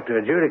 since I'll have to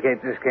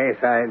adjudicate this case,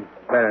 I'd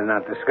better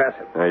not discuss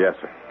it. Yes,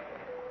 sir.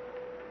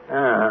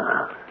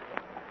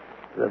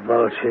 The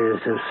vultures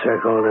have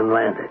circled and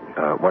landed.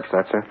 What's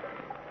that, sir?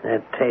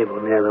 That table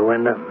near the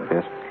window.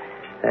 Yes.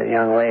 That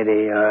young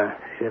lady,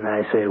 should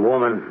I say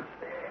woman,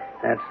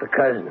 that's the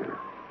cousin,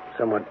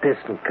 somewhat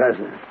distant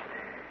cousin,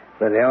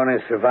 but the only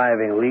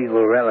surviving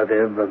legal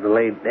relative of the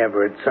late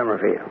Everett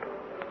Summerfield.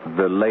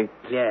 The late?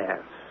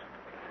 Yes.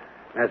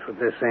 That's what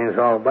this thing's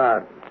all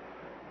about.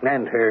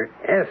 And her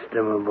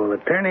estimable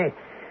attorney,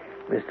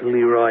 Mr.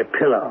 Leroy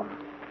Pillow.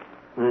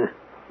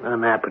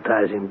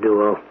 Unappetizing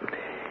duo.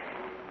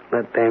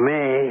 But they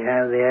may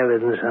have the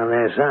evidence on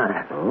their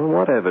side. Oh,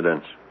 what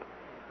evidence?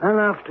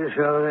 Enough to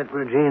show that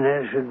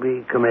Regina should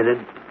be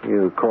committed.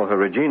 You call her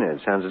Regina.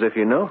 It sounds as if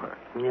you know her.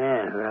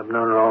 Yeah, I've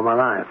known her all my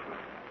life.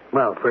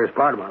 Well, first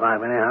part of my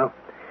life, anyhow.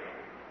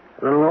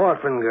 A little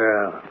orphan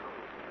girl.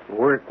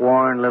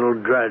 Work-worn little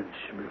drudge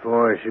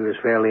before she was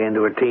fairly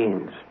into her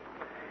teens.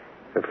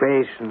 Her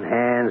face and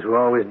hands were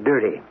always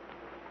dirty.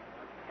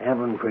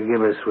 Heaven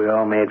forgive us, we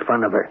all made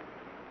fun of her.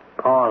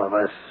 All of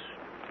us,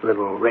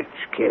 little rich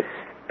kids.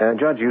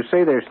 Judge, you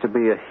say there's to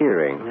be a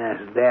hearing. Yes,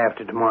 the day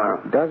after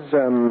tomorrow.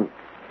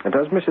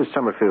 Does Mrs.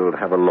 Summerfield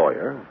have a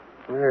lawyer?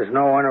 There's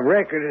no one of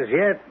record as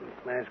yet.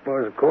 I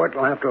suppose the court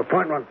will have to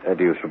appoint one.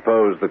 Do you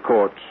suppose the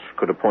court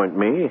could appoint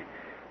me?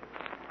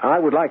 I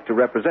would like to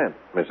represent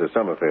Mrs.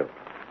 Summerfield.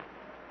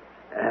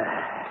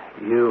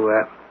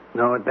 You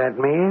know what that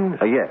means?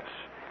 Yes.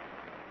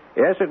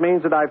 Yes, it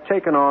means that I've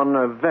taken on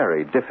a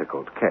very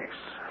difficult case.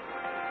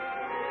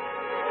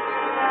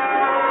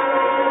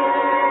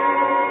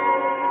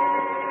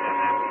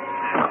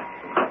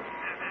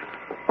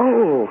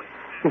 Oh,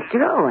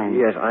 Mr. Owen.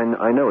 Yes,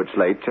 I know it's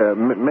late.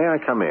 May I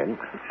come in?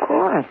 Of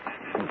course.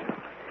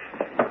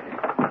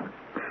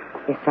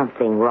 Is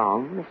something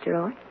wrong, Mr.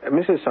 Owen?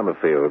 Mrs.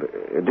 Summerfield,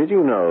 did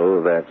you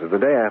know that the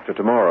day after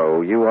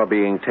tomorrow you are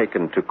being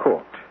taken to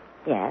court?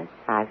 Yes,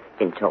 I've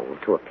been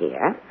told to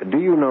appear. Do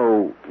you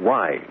know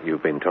why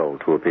you've been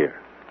told to appear?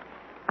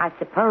 I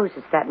suppose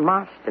it's that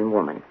Marston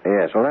woman.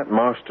 Yes, well, that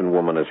Marston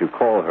woman, as you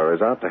call her,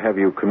 is out to have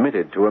you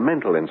committed to a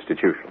mental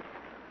institution.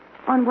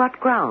 On what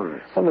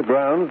grounds? On the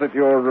grounds that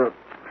your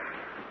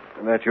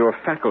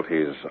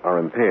faculties are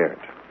impaired.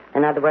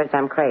 In other words,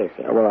 I'm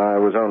crazy. Well, I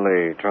was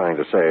only trying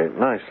to say it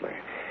nicely.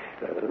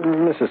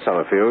 Mrs.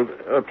 Summerfield,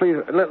 please,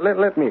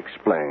 let me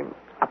explain.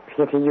 A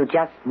pity you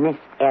just missed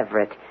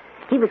Everett.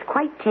 He was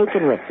quite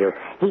taken with you.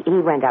 He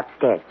went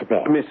upstairs to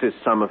bed. Mrs.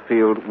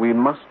 Summerfield, we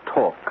must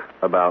talk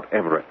about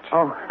Everett.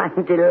 Oh,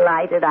 I'm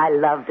delighted. I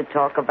love to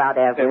talk about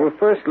Everett. Well,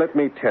 first, let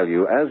me tell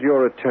you, as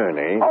your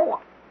attorney...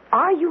 Oh,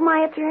 are you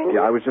my attorney?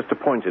 Yeah, I was just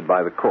appointed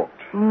by the court.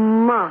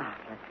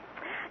 Marvelous.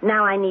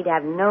 Now I need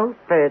have no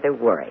further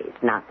worries.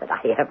 Not that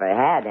I ever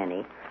had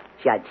any.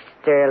 Judge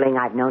Sterling,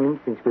 I've known him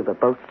since we were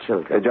both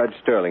children. Judge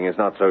Sterling is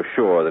not so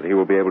sure that he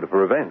will be able to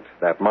prevent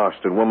that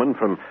Marston woman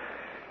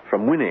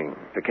from winning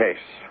the case.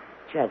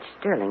 Judge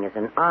Sterling is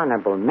an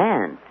honorable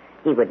man.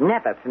 He would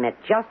never permit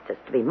justice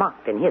to be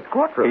mocked in his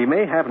courtroom. He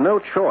may have no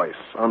choice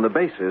on the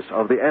basis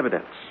of the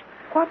evidence.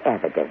 What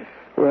evidence?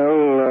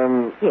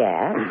 Well,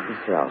 Yes,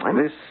 Mr. Owen.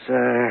 this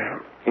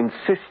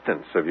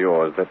insistence of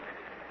yours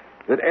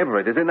that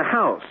Everett is in the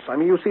house. I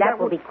mean, you see, That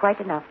will be quite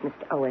enough, Mr.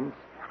 Owens.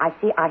 I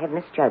see I have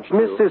misjudged you.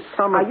 Mrs.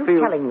 Summerfield. Are you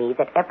telling me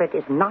that Everett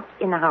is not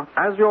in the house?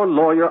 As your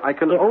lawyer, I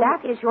can If only...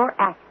 that is your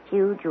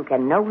attitude, you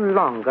can no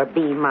longer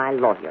be my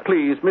lawyer.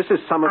 Please,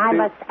 Mrs. Summerfield...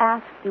 I must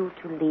ask you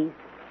to leave.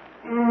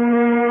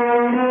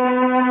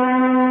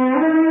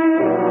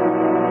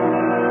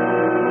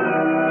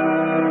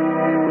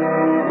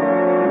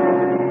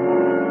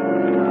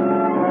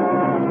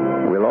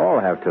 We'll all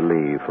have to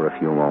leave for a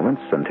few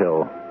moments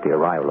until the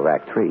arrival of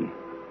Act 3.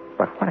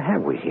 But what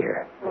have we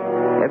here?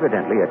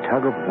 Evidently a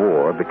tug of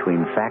war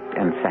between fact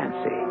and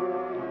fancy.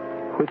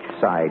 Which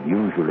side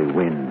usually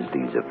wins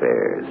these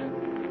affairs?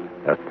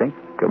 Think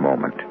a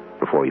moment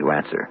before you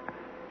answer.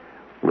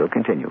 We'll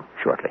continue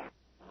shortly.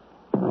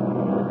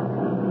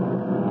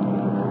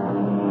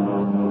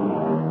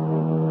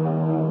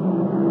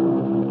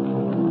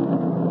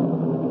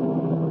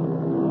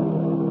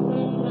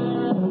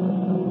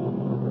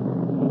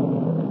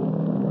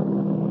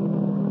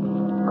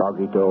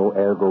 Cogito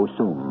ergo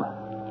sum,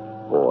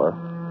 or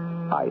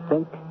I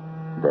think,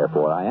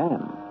 therefore I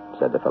am,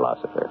 said the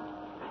philosopher.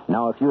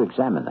 Now, if you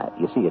examine that,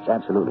 you see it's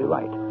absolutely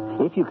right.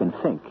 If you can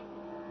think,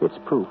 it's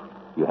proof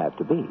you have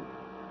to be.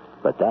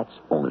 But that's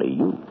only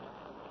you.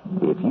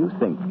 If you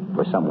think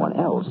for someone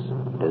else,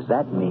 does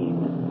that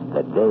mean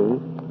that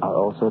they are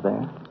also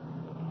there?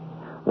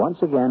 Once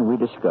again, we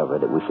discover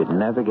that we should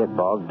never get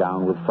bogged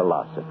down with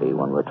philosophy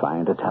when we're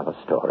trying to tell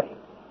a story.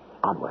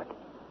 Onward.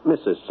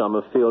 Mrs.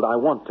 Summerfield, I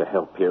want to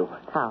help you.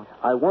 How?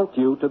 I want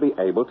you to be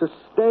able to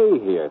stay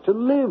here, to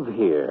live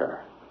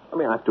here. I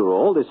mean, after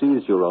all, this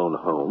is your own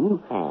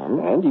home.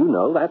 And you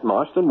know that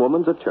Marston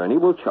woman's attorney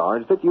will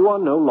charge that you are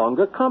no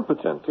longer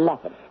competent.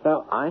 Let him.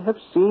 Now, I have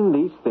seen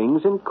these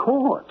things in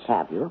court.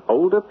 Have you?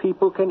 Older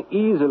people can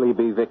easily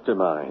be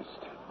victimized.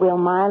 Will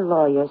my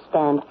lawyer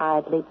stand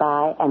idly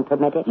by and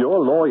permit it? Your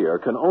lawyer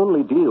can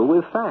only deal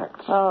with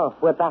facts. Oh,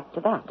 we're back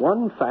to that.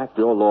 One fact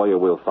your lawyer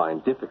will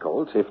find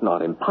difficult, if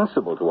not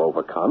impossible to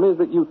overcome, is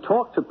that you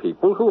talk to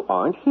people who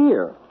aren't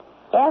here.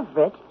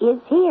 Everett is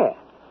here.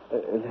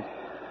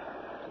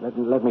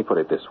 Let me put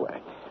it this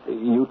way.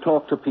 You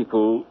talk to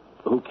people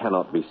who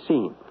cannot be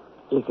seen.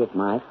 Is it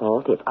my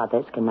fault if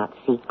others cannot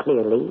see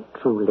clearly,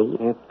 truly?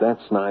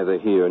 That's neither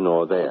here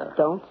nor there.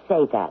 Don't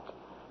say that.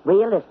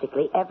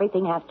 Realistically,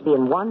 everything has to be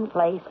in one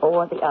place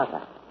or the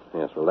other.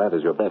 Yes, well, that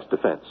is your best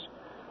defense.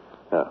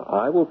 Now,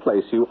 I will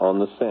place you on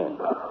the stand.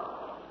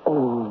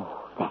 Oh,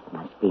 that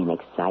must be an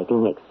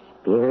exciting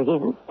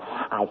experience.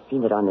 I've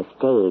seen it on the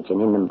stage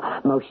and in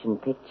the motion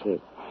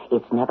pictures.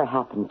 It's never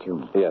happened to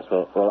me. Yes,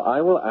 well, I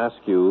will ask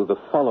you the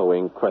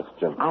following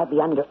question. I'll be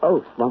under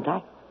oath, won't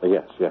I?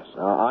 Yes.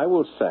 I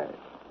will say,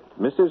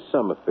 Mrs.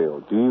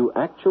 Summerfield, do you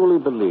actually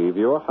believe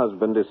your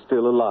husband is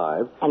still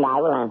alive? And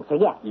I will answer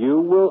yes. You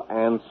will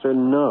answer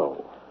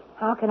no.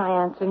 How can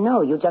I answer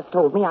no? You just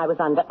told me I was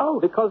under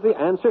oath. Because the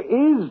answer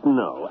is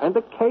no, and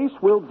the case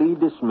will be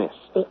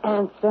dismissed. The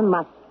answer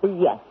must be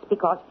yes,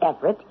 because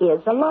Everett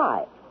is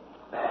alive.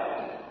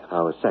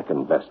 Our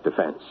second best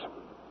defense.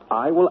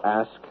 I will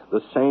ask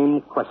the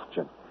same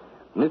question.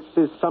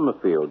 Mrs.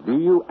 Summerfield, do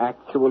you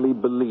actually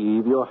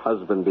believe your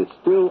husband is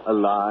still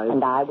alive?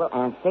 And I will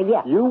answer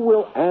yes. You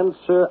will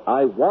answer,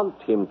 I want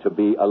him to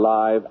be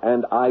alive,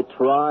 and I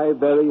try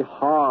very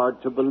hard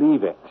to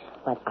believe it.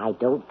 But I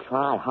don't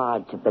try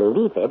hard to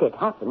believe it. It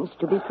happens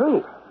to be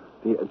true.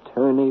 The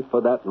attorney for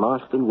that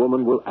Marston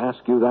woman will ask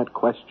you that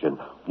question.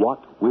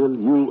 What will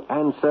you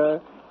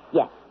answer?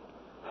 Yes.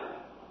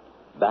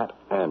 That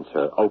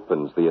answer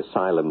opens the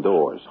asylum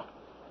doors.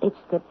 It's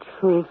the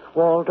truth,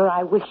 Walter.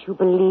 I wish you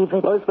believe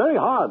it. Well, it's very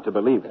hard to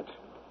believe it.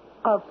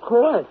 Of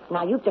course.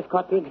 Now, you've just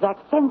caught the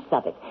exact sense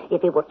of it.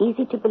 If it were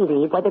easy to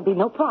believe, well, there'd be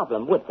no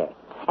problem, would there?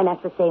 And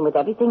that's the same with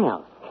everything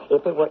else.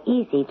 If it were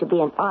easy to be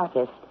an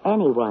artist,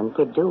 anyone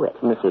could do it.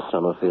 Mrs.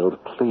 Summerfield,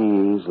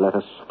 please let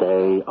us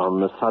stay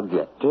on the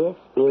subject. This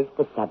is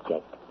the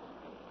subject.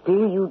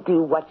 Do you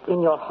do what's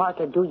in your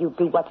heart, or do you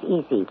do what's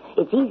easy?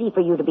 It's easy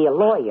for you to be a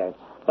lawyer,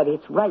 but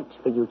it's right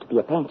for you to be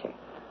a painter.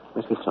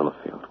 Mrs.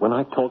 Summerfield, when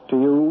I talk to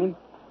you,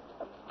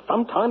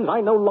 sometimes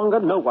I no longer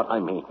know what I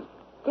mean.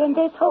 Then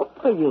there's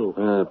hope for you.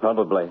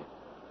 Probably.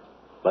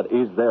 But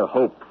is there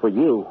hope for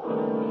you?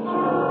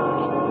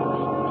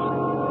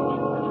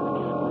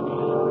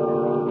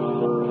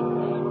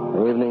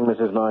 Evening,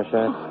 Mrs.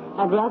 Marshak.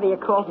 I'd rather you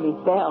called me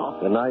Belle.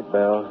 Good night,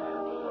 Belle.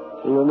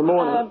 See you in the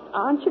morning.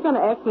 Aren't you going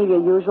to ask me your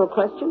usual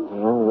question?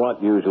 Oh,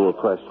 what usual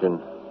question?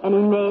 Any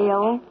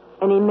mail?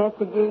 Any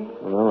messages?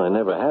 Well, I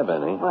never have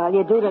any. Well,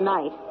 you do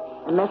tonight.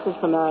 A message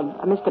from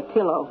a Mr.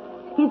 Pillow.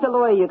 He's the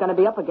lawyer you're going to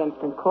be up against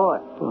in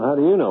court. Well, how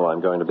do you know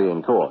I'm going to be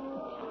in court?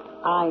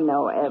 I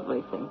know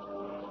everything.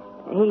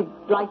 He'd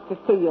like to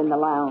see you in the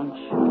lounge.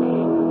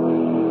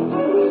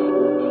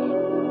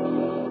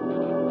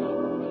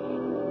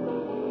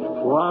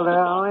 Walter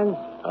Owens?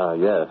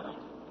 Yes.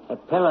 The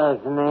Pillow's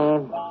the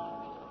name.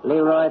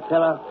 Leroy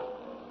Pillow.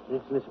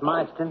 This is Miss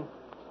Marston.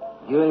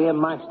 Julia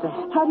Marston.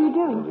 How do you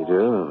do? How do you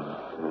do?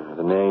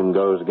 The name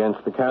goes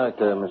against the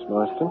character, Miss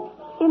Marston.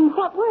 In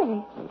what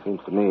way? It seems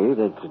to me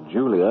that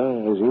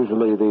Julia is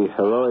usually the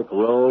heroic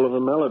role of a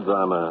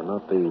melodrama,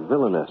 not the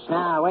villainess.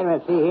 Now, wait a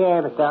minute. See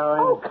here, Mr. Owen.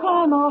 Oh,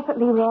 climb off it,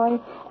 Leroy.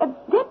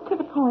 Get to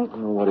the point.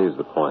 What is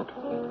the point?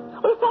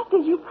 Well, the fact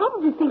is, you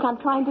probably think I'm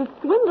trying to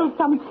swindle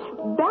some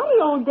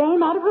batty old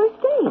dame out of her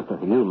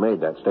estate. You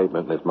made that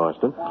statement, Miss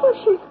Marston. Well,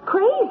 she's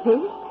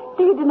crazy.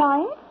 Do you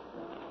deny it?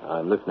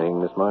 I'm listening,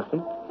 Miss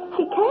Marston.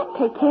 She can't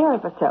take care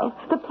of herself.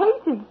 The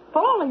place is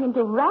falling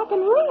into rack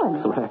and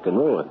ruin. Rack and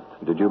ruin.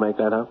 Did you make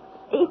that up?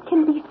 It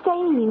can be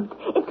saved.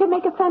 It could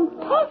make a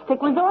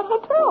fantastic resort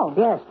hotel.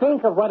 Yes,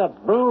 think of what a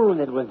boon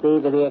it would be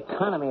to the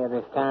economy of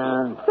this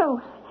town.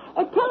 So,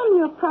 tell him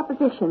your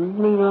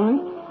proposition, Leroy.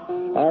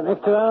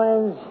 Mr.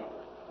 Owens,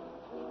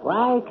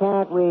 why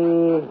can't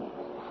we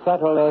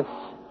settle this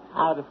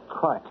out of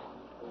court?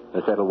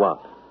 Settle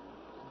what?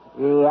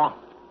 The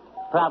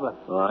problem.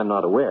 Well, I'm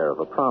not aware of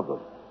a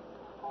problem.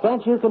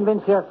 Can't you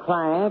convince your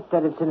client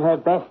that it's in her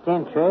best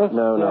interest?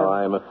 No,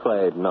 I'm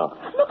afraid not.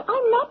 Look,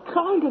 I'm not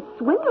trying to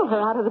swindle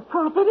her out of the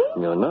property.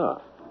 You're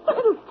not. But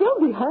it'll still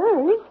be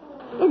hers.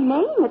 In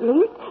name, at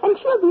least. And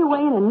she'll be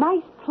away in a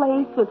nice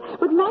place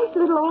with nice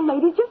little old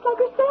ladies just like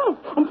herself.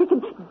 And she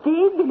can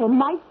dig in a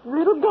nice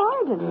little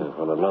garden.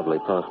 What a lovely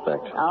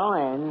prospect.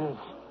 Owens,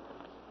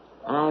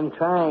 I'm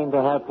trying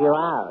to help you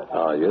out.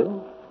 Are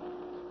you?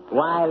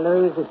 Why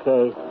lose a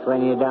case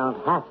when you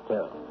don't have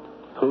to?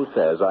 Who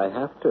says I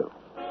have to?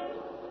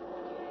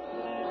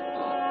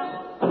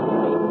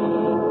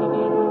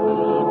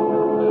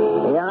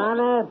 Your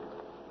Honor,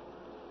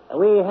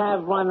 we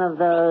have one of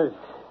those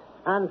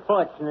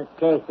unfortunate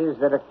cases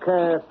that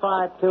occur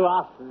far too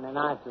often in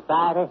our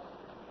society.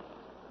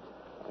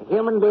 A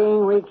human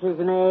being reaches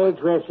an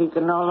age where she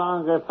can no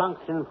longer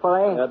function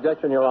fully.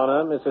 Objection, Your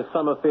Honor. Mrs.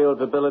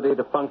 Summerfield's ability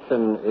to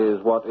function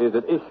is what is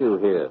at issue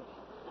here.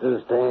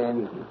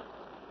 Sustained.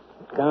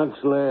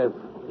 Counselor,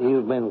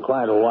 you've been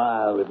quite a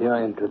while with your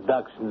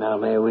introduction. Now,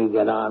 may we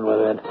get on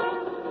with it?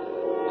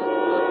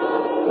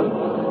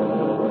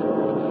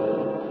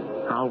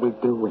 How we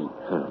doing?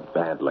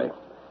 Badly.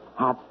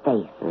 Have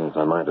faith. Yes,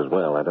 I might as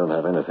well. I don't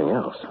have anything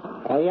else.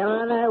 Your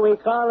Honor, we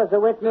call as a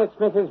witness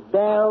Mrs.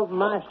 Belle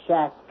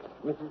Marshak.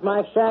 Mrs.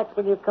 Marshak,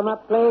 will you come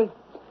up, please?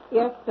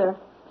 Yes, sir.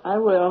 I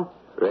will.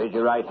 Raise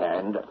your right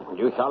hand. Do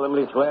you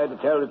solemnly swear to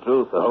tell the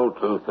truth, the whole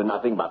truth, and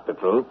nothing but the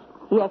truth?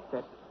 Yes,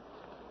 sir.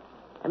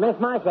 Miss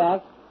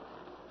Marshak,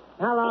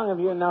 how long have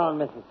you known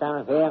Mrs.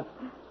 Summerfield?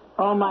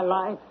 All my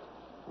life.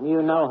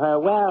 You know her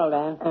well,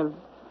 then?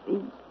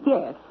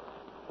 Yes.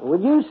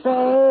 Would you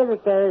say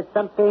that there's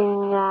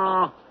something,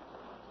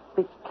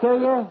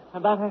 peculiar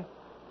about her?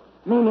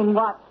 Meaning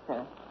what,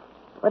 sir?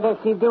 Well, does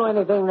she do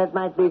anything that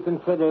might be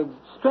considered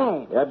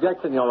strange?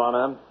 Objection, Your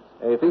Honor.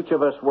 If each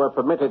of us were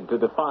permitted to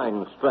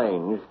define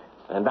strange,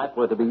 and that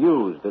were to be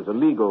used as a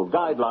legal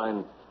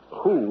guideline,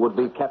 who would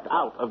be kept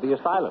out of the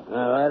asylum?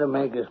 Now, let him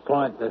make his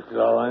point, Mr.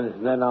 Owens,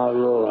 and then I'll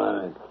rule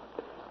on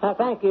it.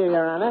 Thank you,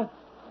 Your Honor.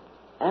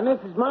 And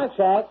Mrs.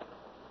 Marshak,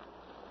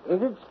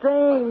 is it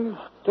strange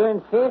to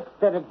insist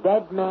that a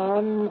dead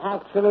man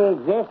actually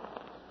exists?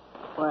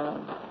 Well,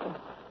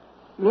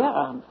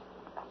 yeah.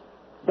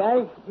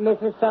 Does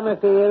Mrs.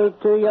 Summerfield,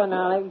 to your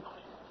knowledge,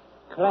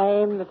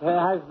 claim that her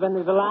husband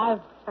is alive?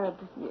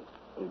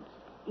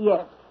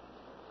 Yes.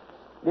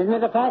 Isn't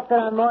it a fact that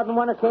on more than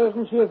one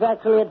occasion she has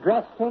actually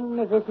addressed him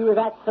as if he was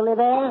actually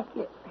there?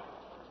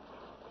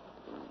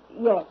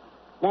 Yes.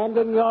 And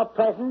in your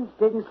presence,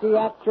 didn't she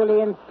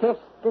actually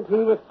insist that he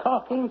was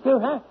talking to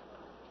her?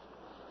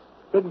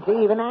 Didn't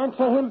she even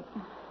answer him?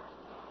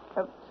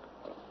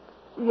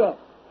 Yes.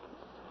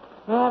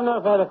 I have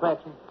no further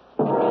questions.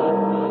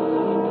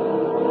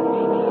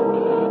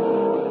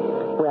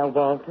 Well,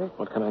 Walter?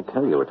 What can I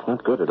tell you? It's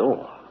not good at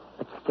all.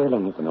 But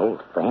Sterling is an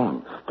old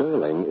friend.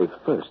 Sterling is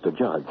first a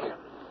judge.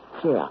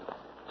 Cheer up.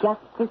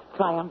 Justice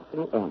triumphs in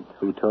the end.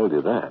 Who told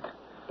you that?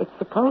 It's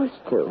supposed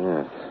to.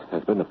 Yes.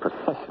 There's been a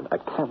procession, a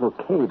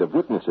cavalcade of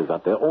witnesses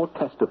out there, all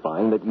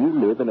testifying that you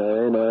live in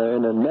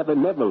a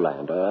never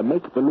land, a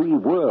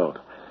make-believe world.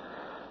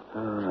 Oh,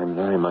 I'm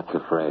very much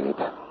afraid.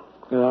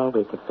 You're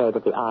always afraid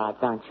of the odds,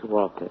 aren't you,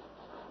 Walter?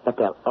 But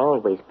they'll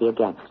always be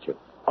against you.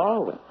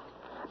 Always.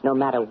 No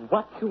matter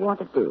what you want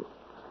to do.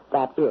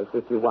 That is,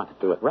 if you want to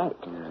do it right.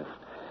 Yes.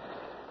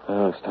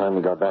 Oh, it's time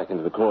we got back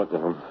into the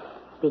courtroom.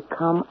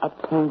 Become a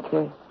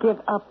painter. Give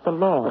up the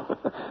law.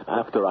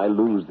 After I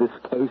lose this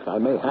case, I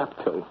may have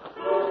to.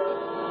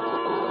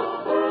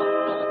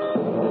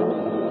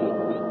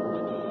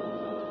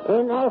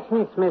 In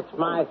essence, Miss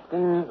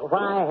Marston,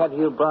 why have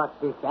you brought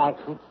this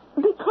action?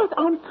 Because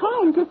I'm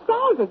trying to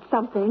salvage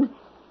something.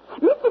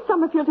 Mr.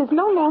 Summerfield is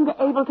no longer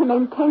able to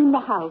maintain the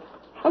house.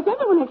 As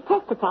everyone has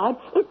testified,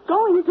 it's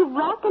going to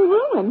rack and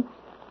ruin.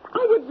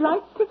 I would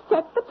like to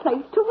set the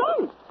place to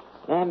rights.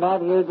 And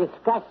have you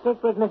discussed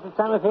it with Mrs.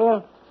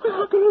 Summerfield? Well,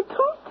 how can you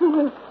talk to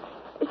her?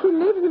 She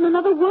lives in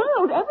another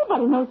world.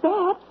 Everybody knows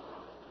that.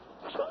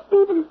 she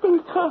even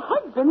thinks her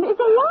husband is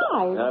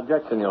alive.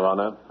 Objection, Your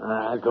Honor.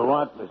 To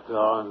what, Mr.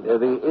 Owens?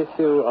 The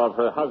issue of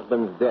her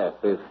husband's death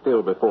is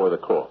still before the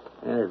court.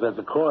 Yes, but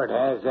the court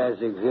has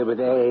as Exhibit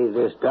A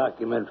this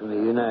document from the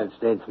United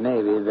States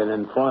Navy that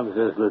informs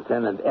us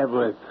Lieutenant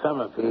Everett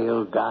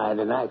Summerfield died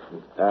in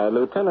action.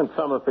 Lieutenant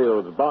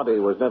Summerfield's body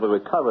was never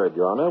recovered,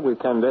 Your Honor. We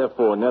can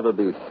therefore never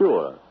be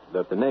sure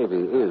that the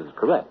Navy is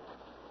correct.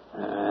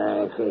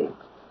 I see.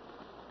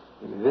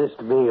 Is this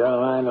to be your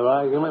line of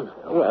argument?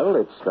 Well,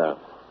 it's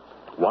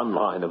one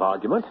line of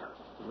argument.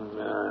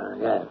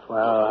 Yes,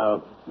 well,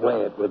 I'll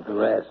weigh it with the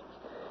rest.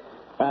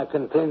 I'll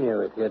continue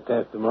with your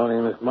testimony,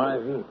 Miss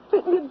Marsden.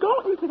 But you go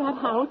into that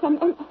house and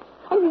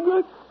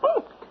you're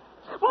spooked.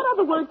 What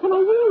other word can I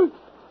use?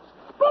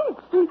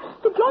 Spooked.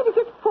 The joint is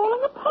just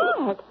falling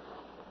apart.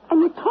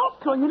 And you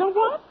talk to her, you know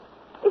what?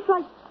 It's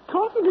like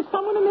talking to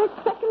someone in their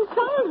second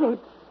childhood.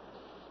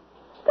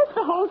 That's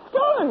the whole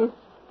story.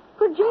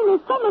 Regina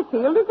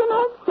Summerfield is in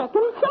her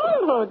second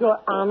childhood. Your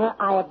Honor,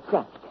 I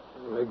object.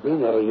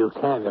 Regina, you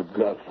can't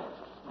object.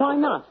 Why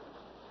not?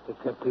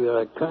 It's up to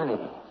your attorney.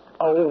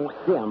 Oh,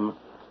 him.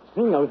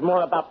 He knows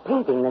more about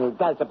painting than he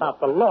does about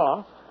the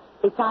law.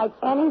 Besides,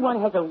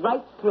 anyone has a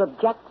right to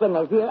object when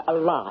they hear a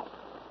lie.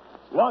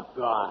 What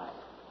lie?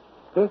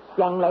 This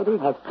young lady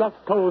has just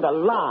told a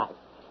lie.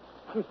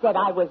 She said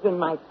I was in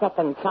my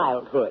second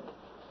childhood.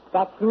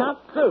 That's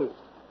not true.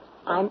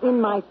 I'm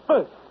in my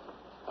first.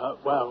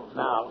 Well,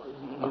 now...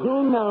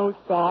 Who knows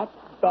that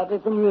better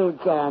than you,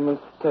 Jeremy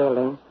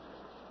Sterling?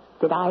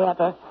 Did I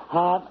ever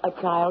have a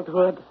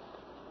childhood?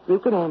 You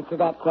can answer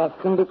that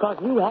question because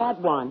you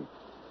had one.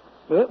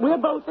 We're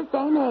both the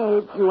same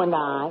age, you and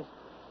I.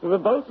 We were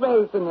both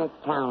raised in this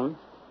town.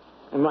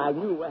 And while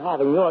you were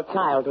having your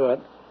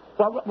childhood,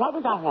 what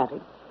was I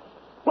having?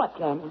 What,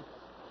 Jeremy?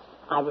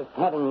 I was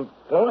having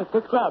floors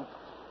to scrub,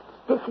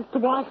 dishes to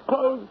wash,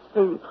 clothes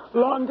to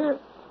launder.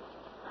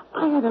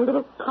 I had a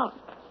little cot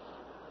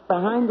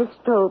behind the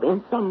stove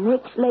in some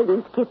rich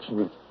lady's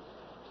kitchen.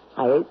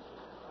 I ate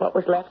what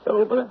was left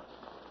over.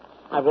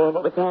 I wore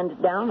what was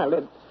handed down. I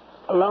lived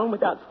alone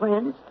without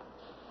friends.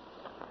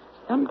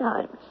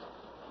 Sometimes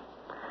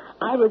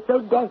I was so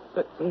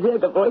desperate to hear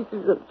the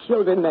voices of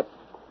children that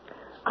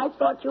I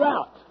thought you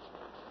out.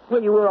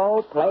 Well, you were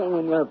all playing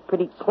in your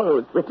pretty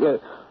clothes with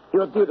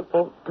your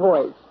beautiful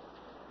toys.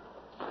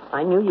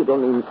 I knew you'd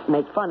only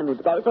make fun of me,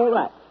 but that was all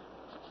right.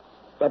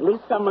 At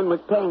least someone was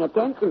paying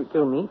attention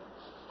to me.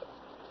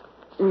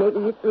 Maybe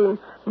you threw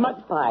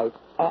mud pies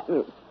at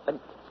me. But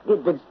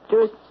did the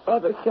dirt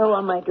ever show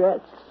on my dress?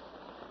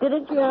 Did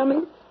it,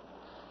 Jeremy?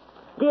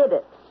 Did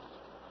it?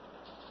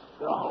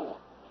 No.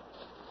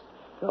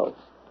 So,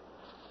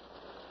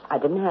 I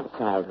didn't have a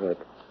childhood.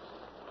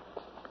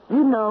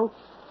 You know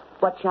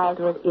what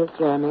childhood is,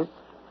 Jeremy.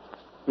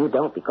 You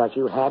don't because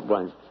you had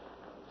one.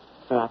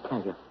 Well, I'll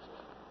tell you.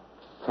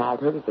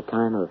 Childhood is a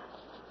time of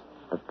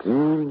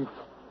dreams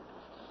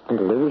and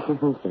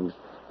illusions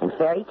and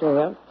fairy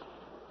tales.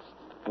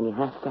 And you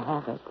have to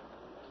have it.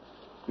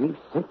 You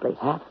simply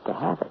have to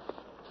have it.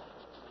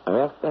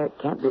 Or else there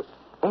can't be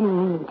any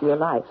meaning to your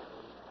life.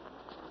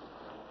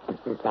 And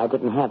since I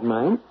didn't have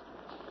mine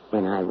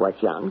when I was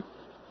young,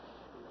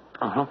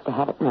 I have to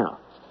have it now,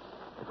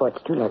 before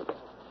it's too late.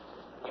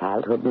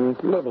 Childhood means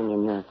living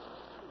in your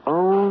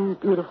own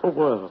beautiful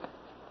world.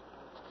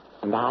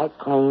 And I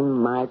claim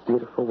my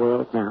beautiful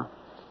world now.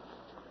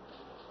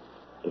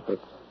 Is it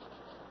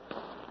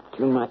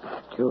too much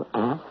to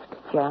ask,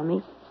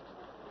 Jeremy?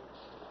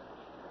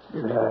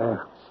 The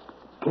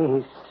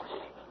case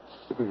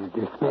is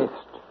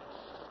dismissed.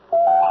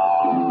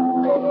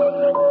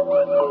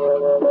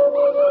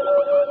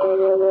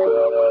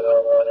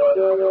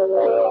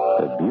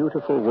 The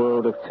beautiful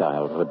world of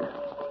childhood,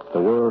 the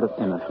world of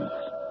innocence,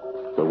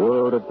 the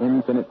world of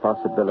infinite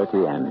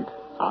possibility and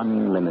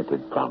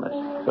unlimited promise.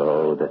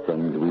 So the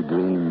things we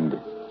dreamed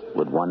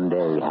would one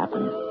day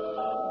happen.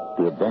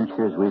 The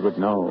adventures we would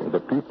know,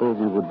 the people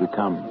we would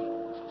become.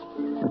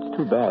 It's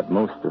too bad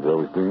most of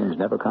those dreams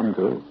never come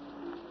true.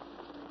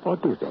 Or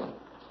do they?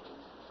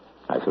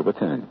 I shall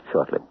return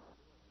shortly.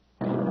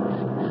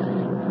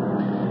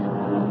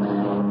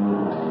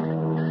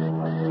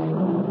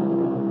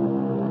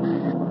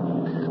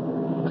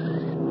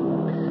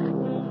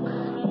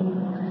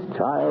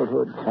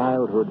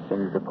 Childhood,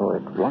 sings the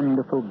poet.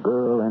 Wonderful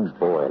girl and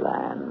boy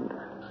land.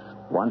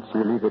 Once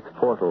you leave its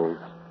portals,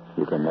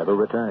 you can never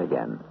return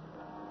again.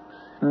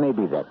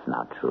 Maybe that's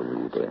not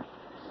true either.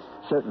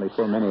 Certainly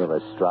so many of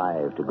us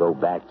strive to go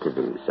back to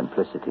the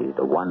simplicity,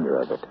 the wonder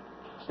of it.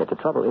 But the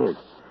trouble is,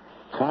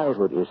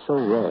 childhood is so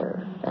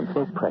rare and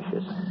so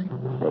precious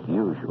that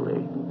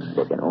usually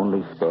they can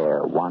only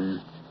spare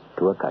one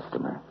to a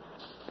customer.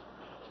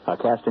 Our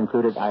cast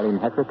included Eileen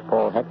Hetrick,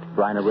 Paul Hecht,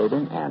 Bryna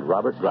Rabin, and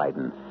Robert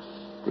Dryden.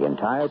 The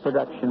entire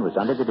production was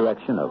under the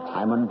direction of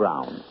Hyman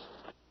Brown.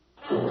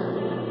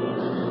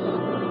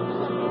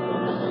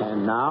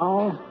 And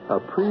now, a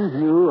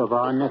preview of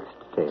our next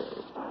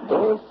tale.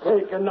 Don't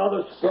take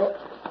another step.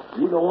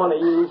 You don't want to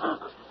use...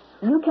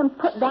 You can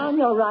put down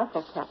your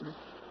rifle, Captain.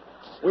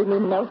 We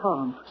mean no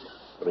harm.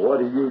 But what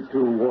do you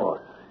two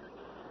want?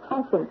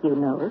 I think you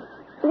know.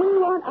 We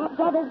want our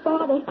brother's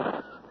body.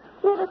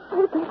 Let us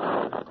take it.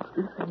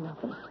 You say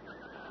nothing.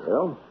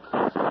 Well?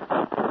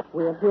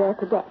 We're here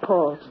to get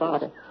Paul's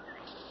body.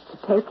 To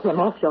take him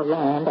off your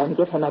land and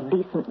give him a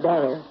decent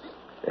burial.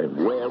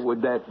 And where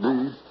would that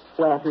be?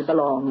 Where he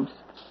belongs.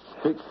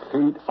 6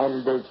 feet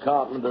under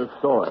carpenter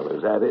soil,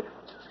 is that it?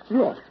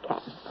 Yes,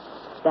 Captain.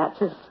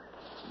 That's it.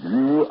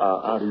 You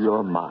are out of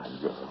your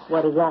mind, girl.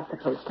 What is that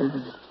supposed to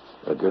mean?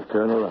 Now just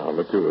turn around,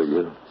 the two of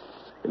you,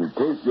 and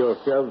take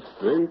yourselves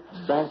straight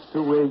back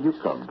to where you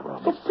come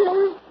from. But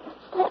please,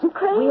 Captain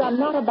Crane. We are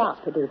not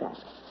about to do that.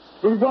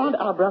 We want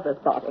our brother's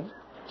body,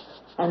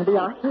 and we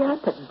are here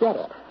to get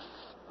it.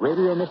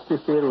 Radio Mystery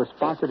Theater was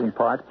sponsored in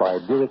part by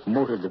Buick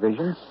Motor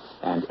Division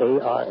and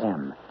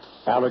ARM,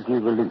 Allergy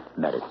Relief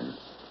Medicine.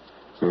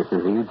 This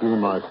is E.G.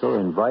 Marshall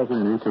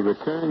inviting you to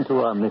return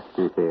to our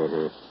Mystery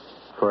Theater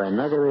for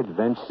another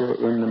adventure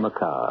in the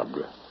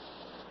macabre.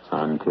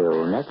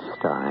 Until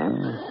next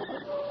time,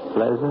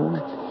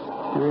 pleasant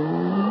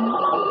dreams.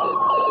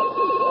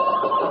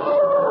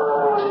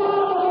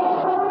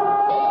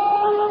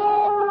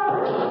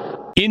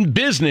 In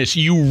business,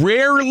 you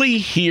rarely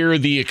hear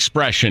the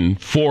expression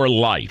for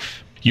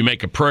life. You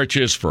make a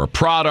purchase for a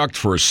product,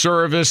 for a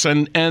service,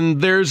 and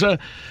there's a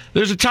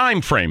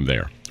time frame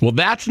there. Well,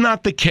 that's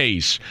not the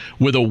case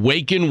with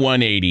Awaken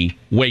 180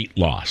 weight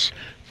loss.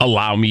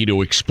 Allow me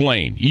to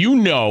explain. You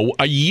know,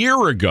 a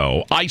year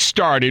ago, I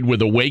started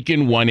with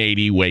Awaken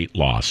 180 weight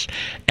loss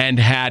and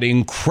had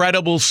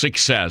incredible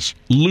success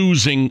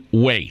losing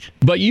weight.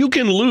 But you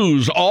can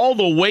lose all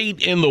the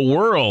weight in the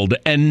world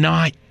and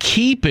not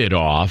keep it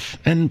off.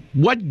 And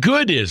what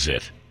good is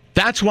it?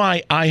 That's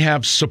why I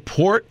have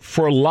support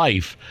for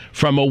life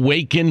from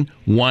Awaken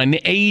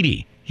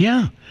 180.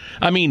 Yeah.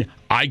 I mean,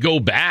 I go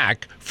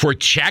back for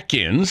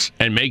check-ins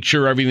and make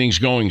sure everything's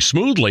going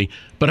smoothly.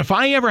 But if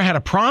I ever had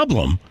a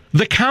problem,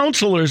 the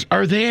counselors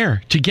are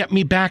there to get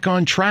me back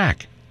on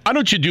track. Why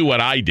don't you do what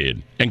I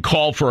did and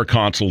call for a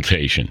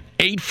consultation?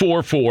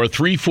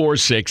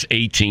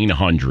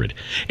 844-346-1800.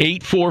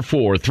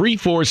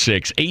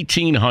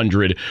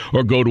 844-346-1800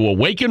 or go to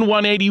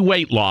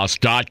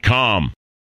awaken180weightloss.com.